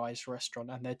that guy's restaurant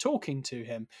and they're talking to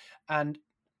him, and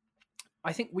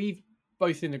I think we've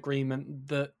both in agreement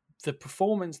that the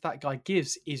performance that guy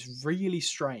gives is really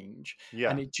strange.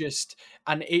 Yeah. And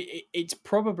it's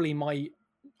probably I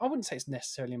wouldn't say it's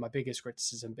necessarily my biggest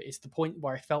criticism, but it's the point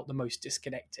where I felt the most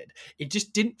disconnected. It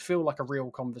just didn't feel like a real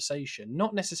conversation,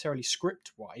 not necessarily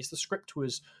script-wise. The script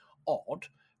was odd,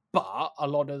 but a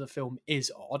lot of the film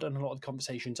is odd and a lot of the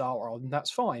conversations are odd, and that's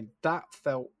fine. That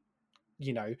felt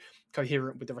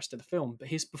coherent with the rest of the film. But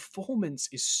his performance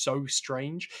is so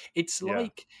strange. It's Yeah.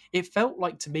 like, it felt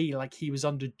like to me like he was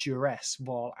under duress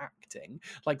while acting,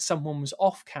 like someone was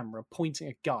off camera pointing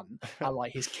a gun at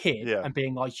like his kid Yeah. and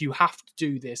being like, you have to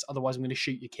do this, otherwise I'm going to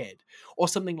shoot your kid, or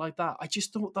something like that. I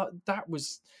just thought that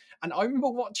was, and I remember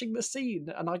watching the scene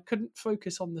and I couldn't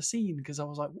focus on the scene because I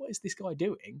was like, what is this guy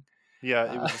doing?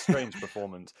 Yeah, it was a strange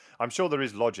performance. I'm sure there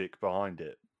is logic behind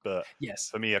it, but Yes.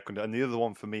 for me, I couldn't. And the other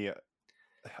one for me,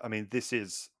 I mean, this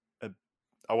is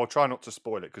I will try not to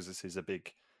spoil it because this is a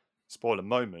big spoiler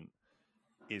moment.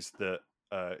 Is that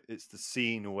it's the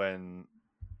scene when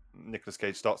Nicolas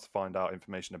Cage starts to find out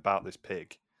information about this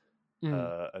pig,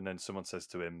 and then someone says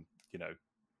to him,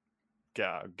 get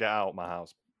out my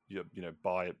house,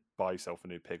 buy yourself a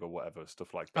new pig or whatever,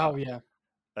 stuff like that. Oh yeah.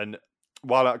 And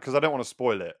while because I don't want to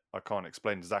spoil it, I can't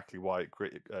explain exactly why it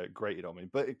grated on me,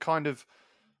 but it kind of,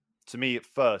 to me at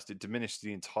first, it diminished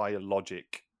the entire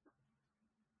logic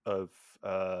of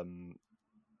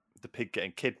the pig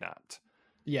getting kidnapped,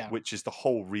 Yeah. which is the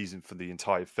whole reason for the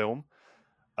entire film.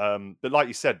 But like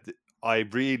you said, I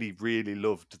really, really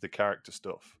loved the character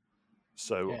stuff.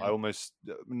 So Yeah. I almost,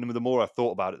 the more I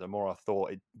thought about it, the more I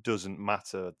thought it doesn't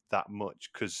matter that much,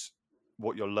 because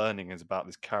what you're learning is about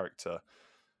this character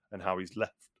and how he's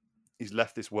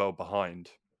left this world behind,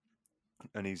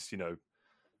 and he's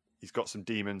got some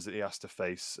demons that he has to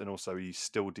face, and also he's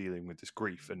still dealing with this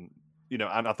grief, and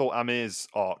and I thought Amir's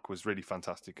arc was really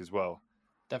fantastic as well.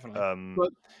 Definitely.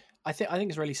 But I think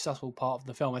it's a really subtle part of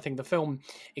the film. I think the film,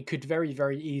 it could very,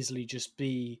 very easily just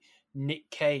be Nick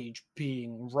Cage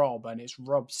being Rob, and it's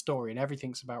Rob's story, and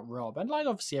everything's about Rob, and like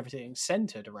obviously everything's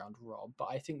centered around Rob. But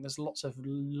I think there's lots of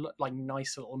like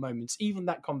nice little moments. Even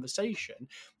that conversation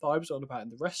that I was on about in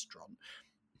the restaurant,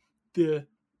 the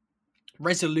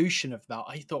resolution of that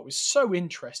I thought was so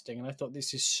interesting, and I thought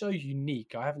this is so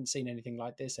unique. I haven't seen anything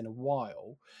like this in a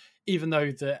while, even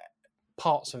though the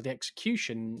parts of the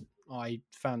execution I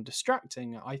found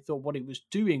distracting. I thought what it was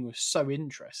doing was so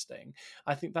interesting.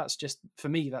 I think that's just, for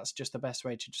me, that's just the best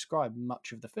way to describe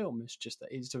much of the film. It's just that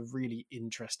it's a really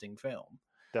interesting film.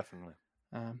 Definitely.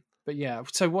 But yeah,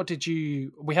 so what did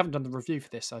you? We haven't done the review for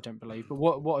this, I don't believe. But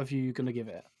what have you going to give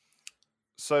it?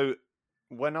 So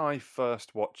when I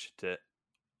first watched it,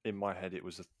 in my head it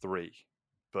was a 3,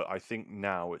 but I think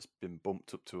now it's been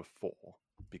bumped up to a 4,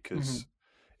 because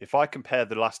if I compare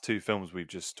the last 2 films we've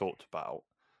just talked about,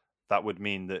 that would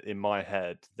mean that in my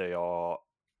head they are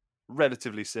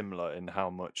relatively similar in how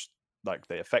much like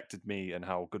they affected me and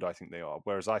how good I think they are.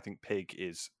 Whereas I think Pig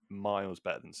is miles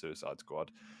better than Suicide Squad,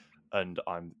 and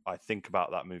I think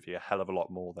about that movie a hell of a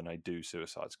lot more than I do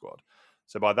Suicide Squad.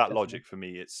 So by that logic, for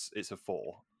me, it's a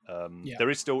 4. There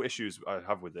is still issues I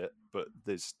have with it, but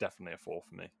there's definitely a 4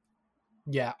 for me.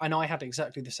 Yeah, and I had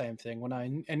exactly the same thing. When I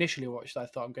initially watched it, I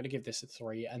thought I'm going to give this a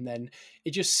 3, and then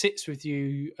it just sits with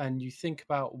you and you think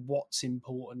about what's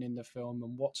important in the film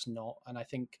and what's not. And I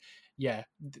think, yeah,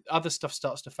 other stuff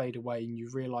starts to fade away and you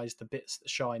realise the bits that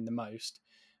shine the most.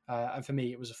 And for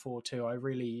me, it was a 4 too.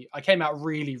 I came out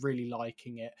really, really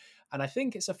liking it. And I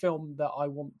think it's a film that I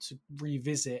want to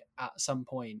revisit at some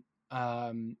point,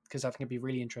 because I think it'd be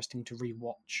really interesting to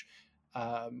rewatch.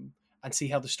 And see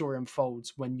how the story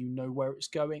unfolds when you know where it's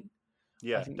going.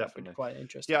 Yeah, I think definitely. that'd be quite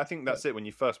interesting. Yeah, I think that's it. When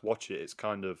you first watch it, it's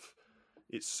kind of,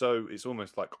 it's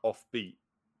almost like offbeat,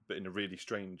 but in a really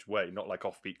strange way. Not like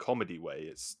offbeat comedy way.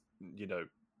 It's,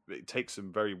 it takes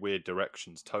some very weird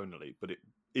directions tonally, but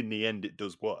in the end it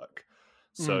does work.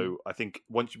 So I think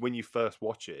when you first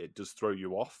watch it, it does throw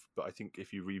you off. But I think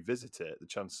if you revisit it, the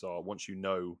chances are once you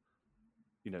know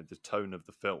the tone of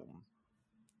the film,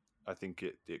 I think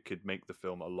it could make the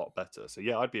film a lot better. So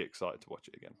yeah, I'd be excited to watch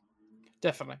it again.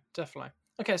 Definitely.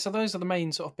 Okay, so those are the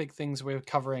main sort of big things we're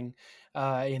covering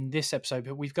in this episode,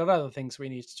 but we've got other things we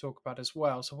need to talk about as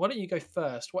well. So why don't you go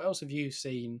first? What else have you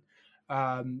seen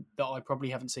that I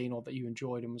probably haven't seen or that you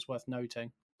enjoyed and was worth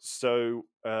noting? So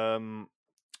I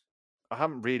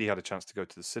haven't really had a chance to go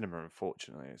to the cinema,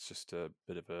 unfortunately. It's just a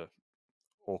bit of a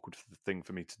awkward thing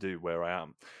for me to do where I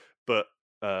am. But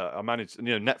I managed,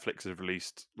 Netflix have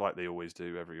released, like they always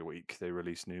do every week, they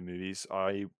release new movies.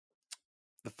 I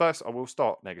will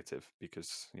start negative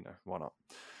because, why not?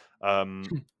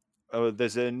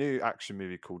 There's a new action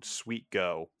movie called Sweet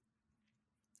Girl,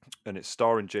 and it's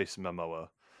starring Jason Momoa,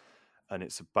 and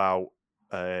it's about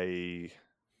a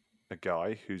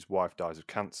guy whose wife dies of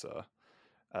cancer,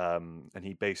 and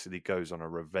he basically goes on a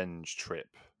revenge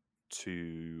trip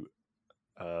to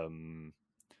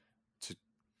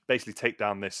basically take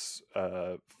down this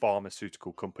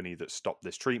pharmaceutical company that stopped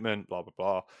this treatment, blah blah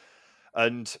blah.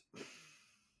 And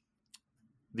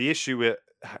the issue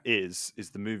is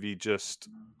the movie just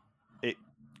it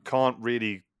can't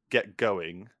really get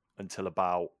going until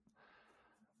about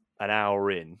an hour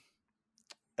in,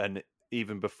 and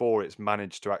even before it's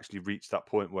managed to actually reach that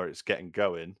point where it's getting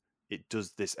going, it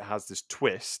has this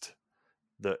twist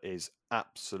that is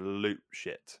absolute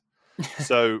shit.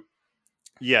 So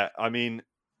yeah, I mean,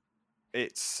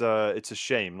 it's a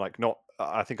shame. Like, not.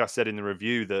 I think I said in the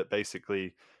review that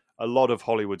basically a lot of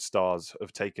Hollywood stars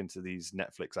have taken to these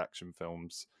Netflix action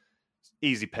films.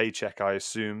 Easy paycheck, I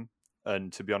assume.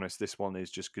 And to be honest, this one is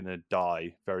just going to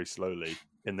die very slowly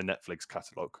in the Netflix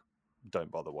catalog. Don't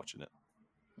bother watching it.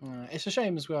 It's a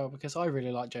shame as well because I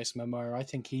really like Jason Momoa. I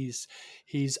think he's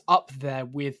up there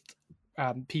with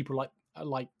people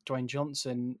like Dwayne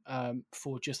Johnson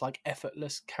for just like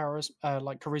effortless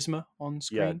charisma on Yeah,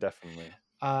 screen. definitely.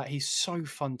 He's so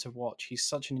fun to watch. He's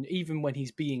such an even when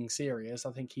he's being serious,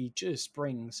 I think he just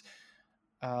brings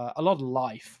a lot of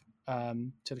life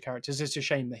to the characters. It's a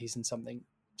shame that he's in something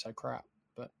so crap.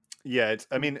 But Yeah,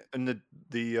 I mean, and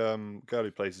the girl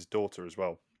who plays his daughter as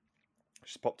well.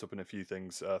 She's popped up in a few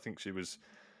things. I think she was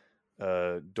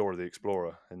Dora the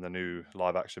Explorer in the new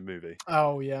live action movie.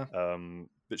 oh yeah,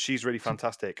 But she's really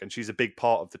fantastic, and she's a big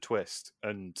part of the twist.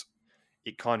 And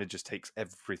it kind of just takes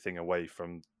everything away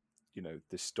from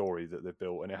this story that they've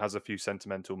built, and it has a few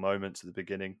sentimental moments at the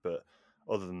beginning, but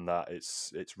other than that,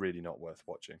 it's really not worth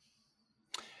watching.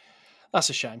 that's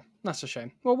a shame. That's a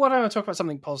shame. Well, why don't I talk about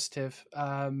something positive?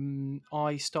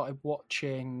 I started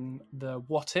watching the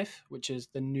What If, which is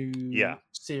the new Yeah.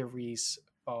 series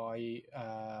by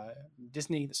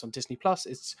Disney that's on Disney Plus.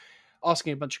 It's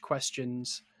asking a bunch of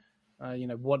questions.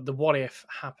 What if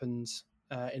happens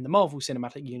in the Marvel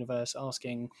Cinematic Universe?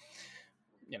 Asking,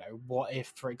 what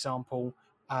if, for example,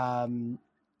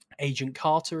 Agent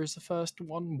Carter is the first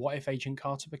one. What if Agent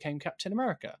Carter became Captain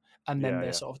America? And then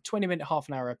there's sort of 20-minute, half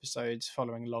an hour episodes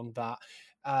following along that.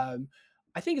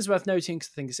 I think it's worth noting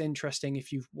because I think it's interesting.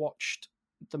 If you've watched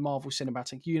the Marvel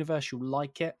Cinematic Universe, you'll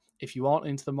like it. If you aren't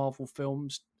into the Marvel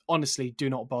films, honestly, do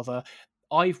not bother.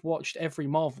 I've watched every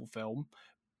Marvel film,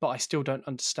 but I still don't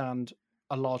understand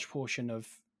a large portion of,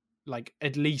 like,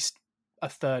 at least a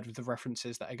third of the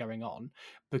references that are going on,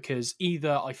 because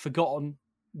either I've forgotten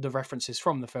the references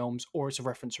from the films or it's a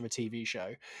reference from a TV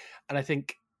show. And I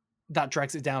think that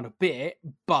drags it down a bit,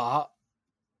 but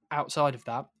outside of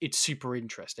that, it's super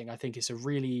interesting. I think it's a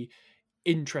really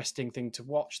interesting thing to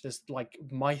watch. There's like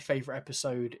my favorite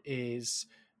episode is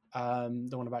the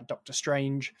one about Doctor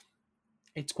Strange.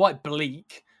 It's quite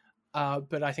bleak,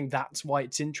 but I think that's why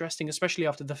it's interesting, especially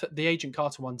after the Agent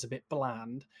Carter one's a bit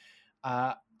bland,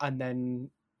 and then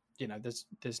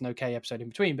there's no K episode in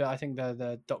between. But I think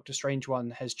the Doctor Strange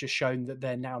one has just shown that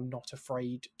they're now not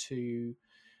afraid to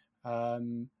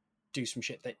do some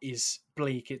shit that is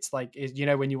bleak. It's like,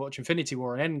 when you watch Infinity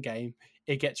War and Endgame,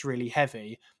 it gets really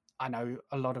heavy. I know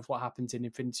a lot of what happens in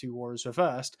Infinity War is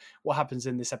reversed. What happens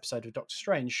in this episode of Doctor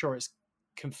Strange, sure, it's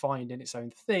confined in its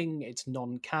own thing. It's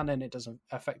non-canon. It doesn't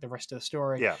affect the rest of the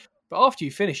story. Yeah. But after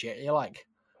you finish it, you're like,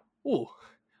 oh,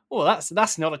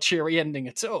 that's not a cheery ending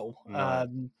at all. No.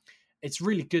 It's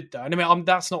really good though, and I mean,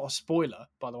 that's not a spoiler,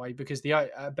 by the way, because the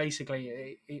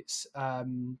basically it's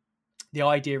the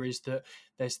idea is that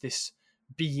there's this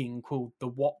being called the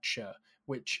Watcher,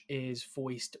 which is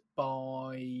voiced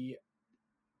by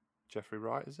Jeffrey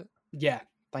Wright, is it? Yeah,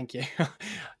 thank you. I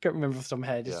can't remember off the top of my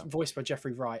head. It's Yeah. voiced by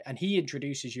Jeffrey Wright, and he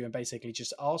introduces you and basically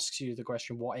just asks you the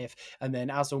question, "What if?" And then,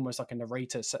 as almost like a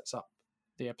narrator, sets up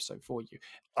the episode for you.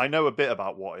 I know a bit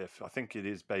about What If. I think it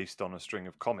is based on a string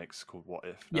of comics called What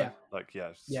If. No? Yeah. Like,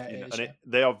 yes. Yeah, it is,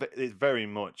 It's very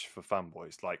much for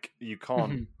fanboys. Like, you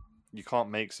can't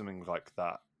make something like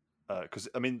that. Because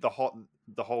I mean, the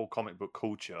whole comic book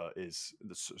culture is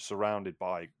surrounded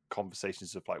by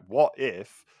conversations of like, what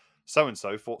if so and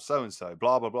so thought so and so,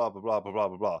 blah blah blah blah blah blah blah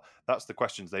blah blah. That's the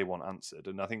questions they want answered,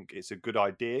 and I think it's a good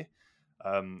idea.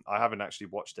 I haven't actually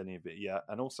watched any of it yet,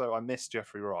 and also I miss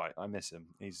Jeffrey Wright. I miss him.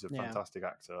 He's a fantastic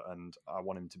actor, and I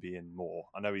want him to be in more.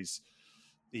 I know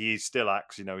he still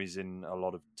acts. He's in a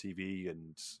lot of TV,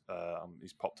 and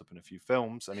he's popped up in a few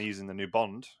films, and he's in the new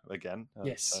Bond again.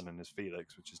 Yes, turning as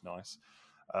Felix, which is nice.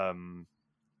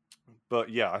 But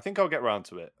yeah, I think I'll get around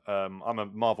to it. I'm a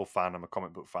Marvel fan. I'm a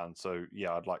comic book fan, so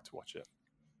yeah, I'd like to watch it.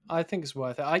 I think it's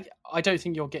worth it. I don't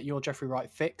think you'll get your Jeffrey Wright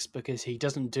fix because he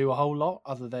doesn't do a whole lot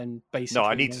other than basically. No,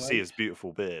 I need to see his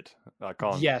beautiful beard. I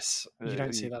can't. Yes, you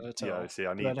don't see that at all. Yeah, see,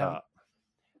 I need that.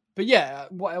 But yeah,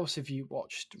 what else have you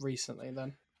watched recently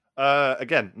then?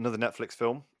 Again, another Netflix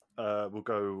film. We'll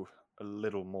go a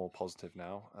little more positive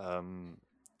now.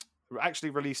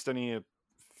 Actually released only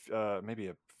maybe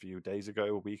a few days ago,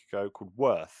 a week ago, called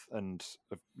Worth, and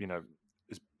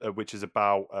which is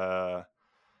about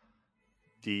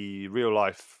the real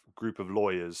life group of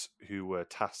lawyers who were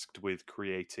tasked with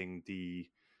creating the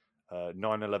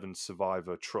 9/11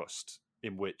 Survivor Trust,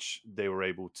 in which they were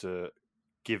able to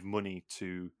give money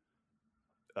to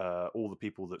all the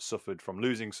people that suffered from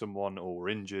losing someone or were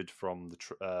injured from the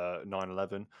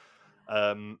 9/11.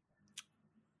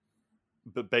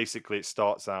 But basically, it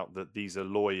starts out that these are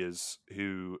lawyers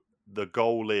who the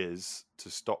goal is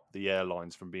to stop the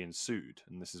airlines from being sued,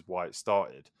 and this is why it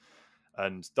started.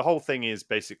 And the whole thing is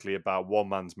basically about one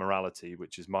man's morality,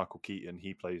 which is Michael Keaton.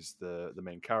 He plays the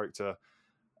main character.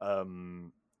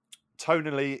 Tonally,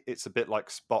 it's a bit like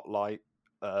Spotlight,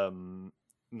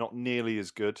 not nearly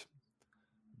as good,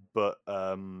 but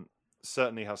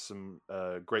certainly has some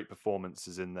great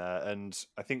performances in there. And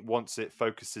I think once it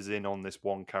focuses in on this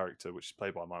one character, which is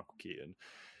played by Michael Keaton,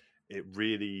 it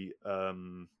really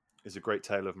is a great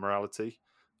tale of morality.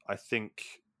 I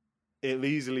think it'll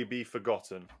easily be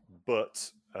forgotten,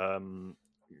 but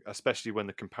especially when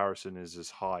the comparison is as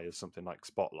high as something like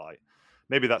Spotlight.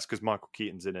 Maybe that's because Michael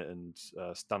Keaton's in it and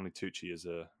Stanley Tucci is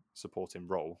a supporting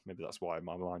role. Maybe that's why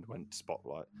my mind went to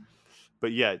Spotlight.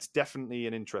 But yeah, it's definitely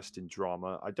an interesting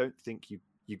drama. I don't think you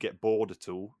get bored at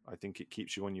all. I think it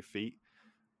keeps you on your feet.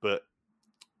 But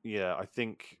yeah, I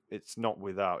think it's not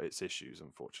without its issues,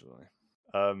 unfortunately.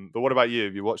 But what about you?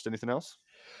 Have you watched anything else?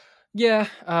 Yeah,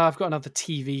 I've got another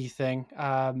TV thing.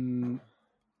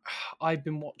 I've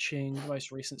been watching the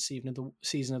most recent season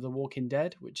of The Walking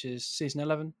Dead, which is season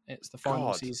 11. It's the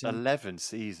final season. 11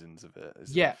 seasons of it.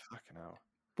 Yeah. Fucking hell.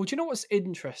 Well, do you know what's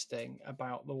interesting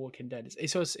about The Walking Dead?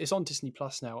 It's on Disney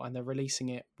Plus now, and they're releasing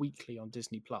it weekly on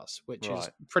Disney Plus, which is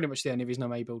pretty much the only reason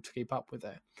I'm able to keep up with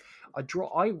it.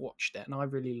 I watched it, and I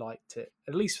really liked it,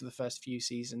 at least for the first few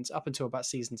seasons, up until about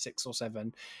season 6 or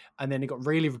 7, and then it got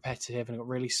really repetitive and it got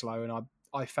really slow, and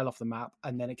I fell off the map.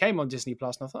 And then it came on Disney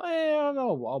Plus, and I thought,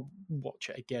 I'll watch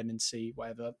it again and see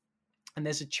whatever. And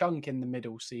there's a chunk in the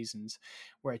middle seasons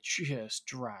where it just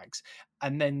drags,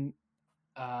 and then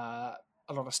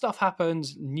a lot of stuff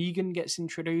happens. Negan gets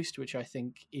introduced, which I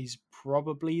think is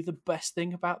probably the best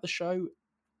thing about the show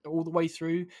all the way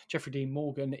through. Jeffrey Dean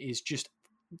Morgan is just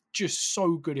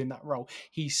so good in that role.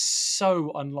 He's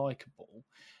so unlikable.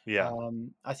 Yeah.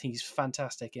 I think he's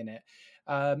fantastic in it.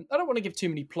 I don't want to give too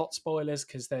many plot spoilers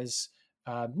because there's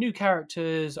new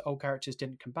characters, old characters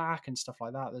didn't come back and stuff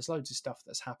like that. There's loads of stuff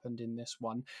that's happened in this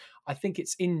one. I think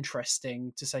it's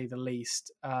interesting, to say the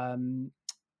least.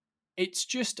 It's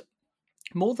just,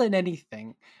 more than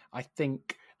anything, I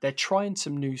think they're trying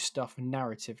some new stuff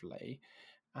narratively,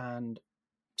 and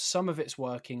some of it's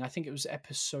working. I think it was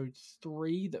episode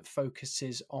 3 that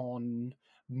focuses on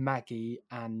Maggie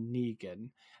and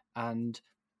Negan, and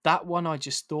that one I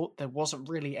just thought there wasn't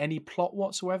really any plot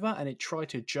whatsoever, and it tried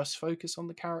to just focus on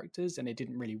the characters, and it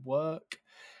didn't really work.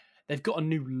 They've got a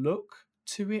new look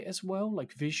to it as well,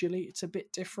 like visually it's a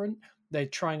bit different. They're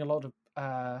trying a lot of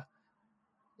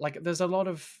there's a lot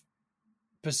of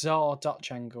bizarre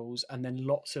Dutch angles, and then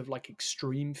lots of like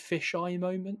extreme fisheye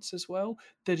moments as well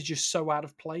that are just so out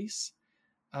of place.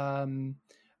 I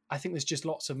think there's just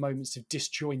lots of moments of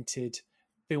disjointed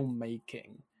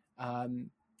filmmaking,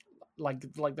 like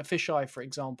the fisheye, for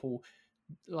example.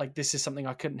 Like, this is something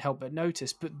I couldn't help but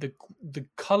notice, but the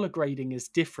color grading is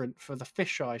different for the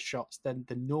fisheye shots than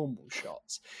the normal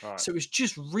shots. Right. So it's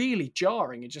just really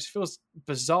jarring. It just feels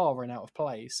bizarre and out of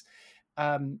place.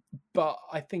 But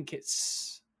I think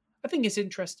it's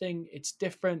interesting. It's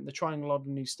different. They're trying a lot of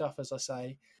new stuff, as I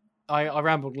say. I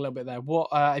rambled a little bit there. What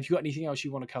have you got anything else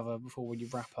you want to cover before we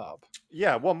wrap up?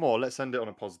 Yeah, one more. Let's end it on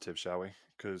a positive, shall we?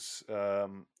 Because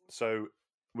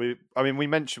we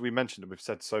mentioned it. We've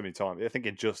said so many times. I think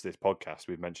in just this podcast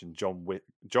we've mentioned John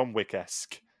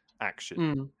Wick-esque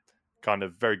action, kind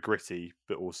of very gritty,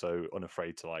 but also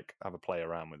unafraid to like have a play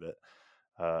around with it,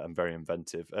 and very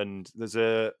inventive. And there's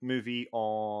a movie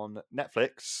on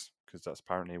Netflix, because that's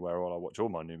apparently where I watch all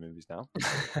my new movies now,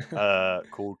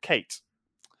 called Kate,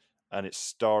 and it's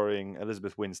starring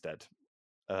Elizabeth Winstead,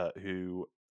 who,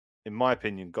 in my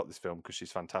opinion, got this film because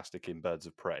she's fantastic in Birds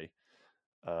of Prey.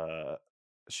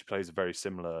 She plays a very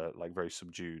similar, like very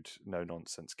subdued, no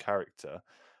nonsense character,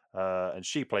 and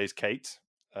she plays Kate,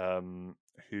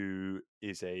 who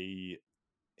is a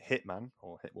hitman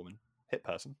or hitwoman, hit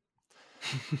person,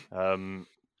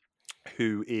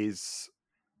 who is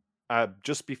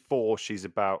just before she's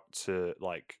about to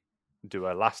like do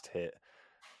her last hit,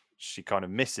 she kind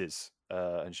of misses,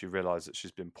 and she realizes that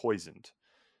she's been poisoned,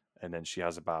 and then she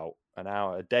has about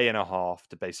a day and a half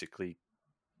to basically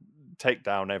take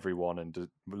down everyone and to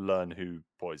learn who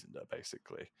poisoned her,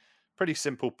 basically, pretty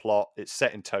simple plot. It's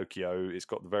set in Tokyo. It's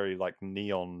got the very like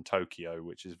neon Tokyo,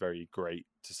 which is very great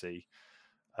to see.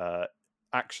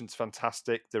 Action's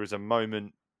fantastic. There is a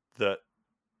moment that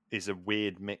is a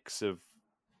weird mix of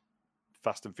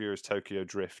Fast and Furious Tokyo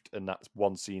Drift, and that's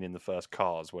one scene in the first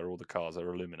Cars where all the cars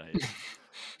are illuminated.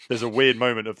 There's a weird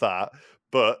moment of that,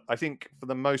 but I think for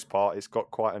the most part, it's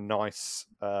got quite a nice.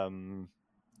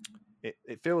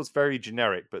 It feels very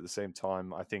generic, but at the same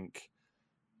time, I think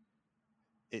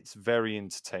it's very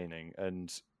entertaining. And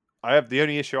the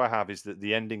only issue I have is that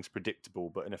the ending's predictable.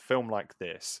 But in a film like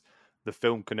this, the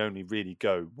film can only really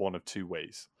go one of two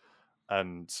ways,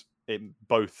 and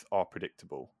both are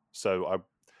predictable. So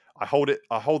I hold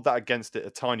that against it a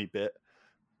tiny bit,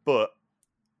 but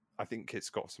I think it's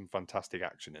got some fantastic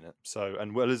action in it. So,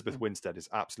 and Elizabeth Winstead is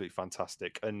absolutely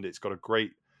fantastic, and it's got a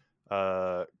great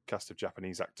cast of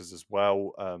Japanese actors as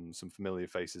well. Some familiar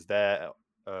faces there.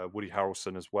 Woody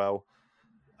Harrelson as well.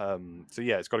 So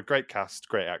yeah, it's got a great cast,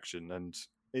 great action, and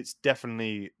it's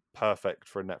definitely perfect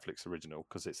for a Netflix original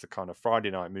because it's the kind of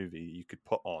Friday night movie you could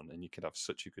put on and you could have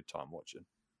such a good time watching.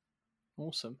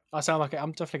 Awesome. I sound like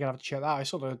I'm definitely gonna have to check that out. I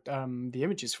saw the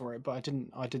images for it, but I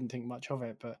didn't think much of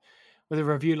it. But with a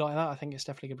review like that, I think it's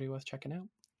definitely gonna be worth checking out.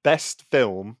 Best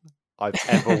film I've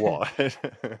ever watched.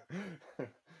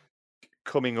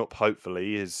 Coming up,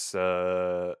 hopefully, is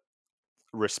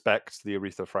Respect, the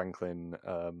Aretha Franklin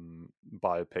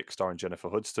biopic starring Jennifer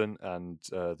Hudson, and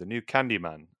the new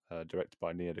Candyman, directed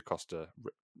by Nia DaCosta,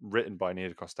 written by Nia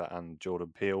DaCosta and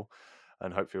Jordan Peele,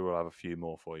 and hopefully we'll have a few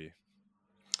more for you.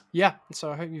 Yeah,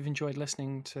 so I hope you've enjoyed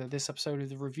listening to this episode of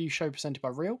the review show presented by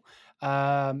Real.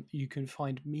 You can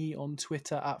find me on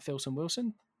Twitter at Philson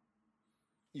Wilson.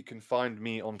 You can find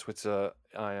me on Twitter.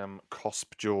 I am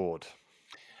CospJord.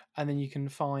 And then you can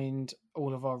find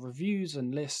all of our reviews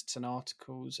and lists and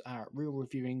articles at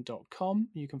realreviewing.com.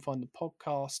 You can find the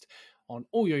podcast on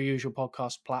all your usual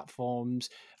podcast platforms,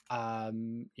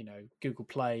 Google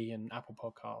Play and Apple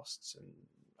Podcasts and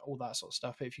all that sort of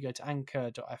stuff. But if you go to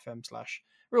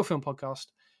anchor.fm/realfilmpodcast,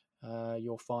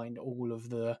 you'll find all of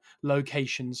the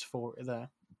locations for it there.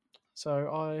 So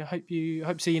I hope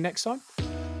to see you next time.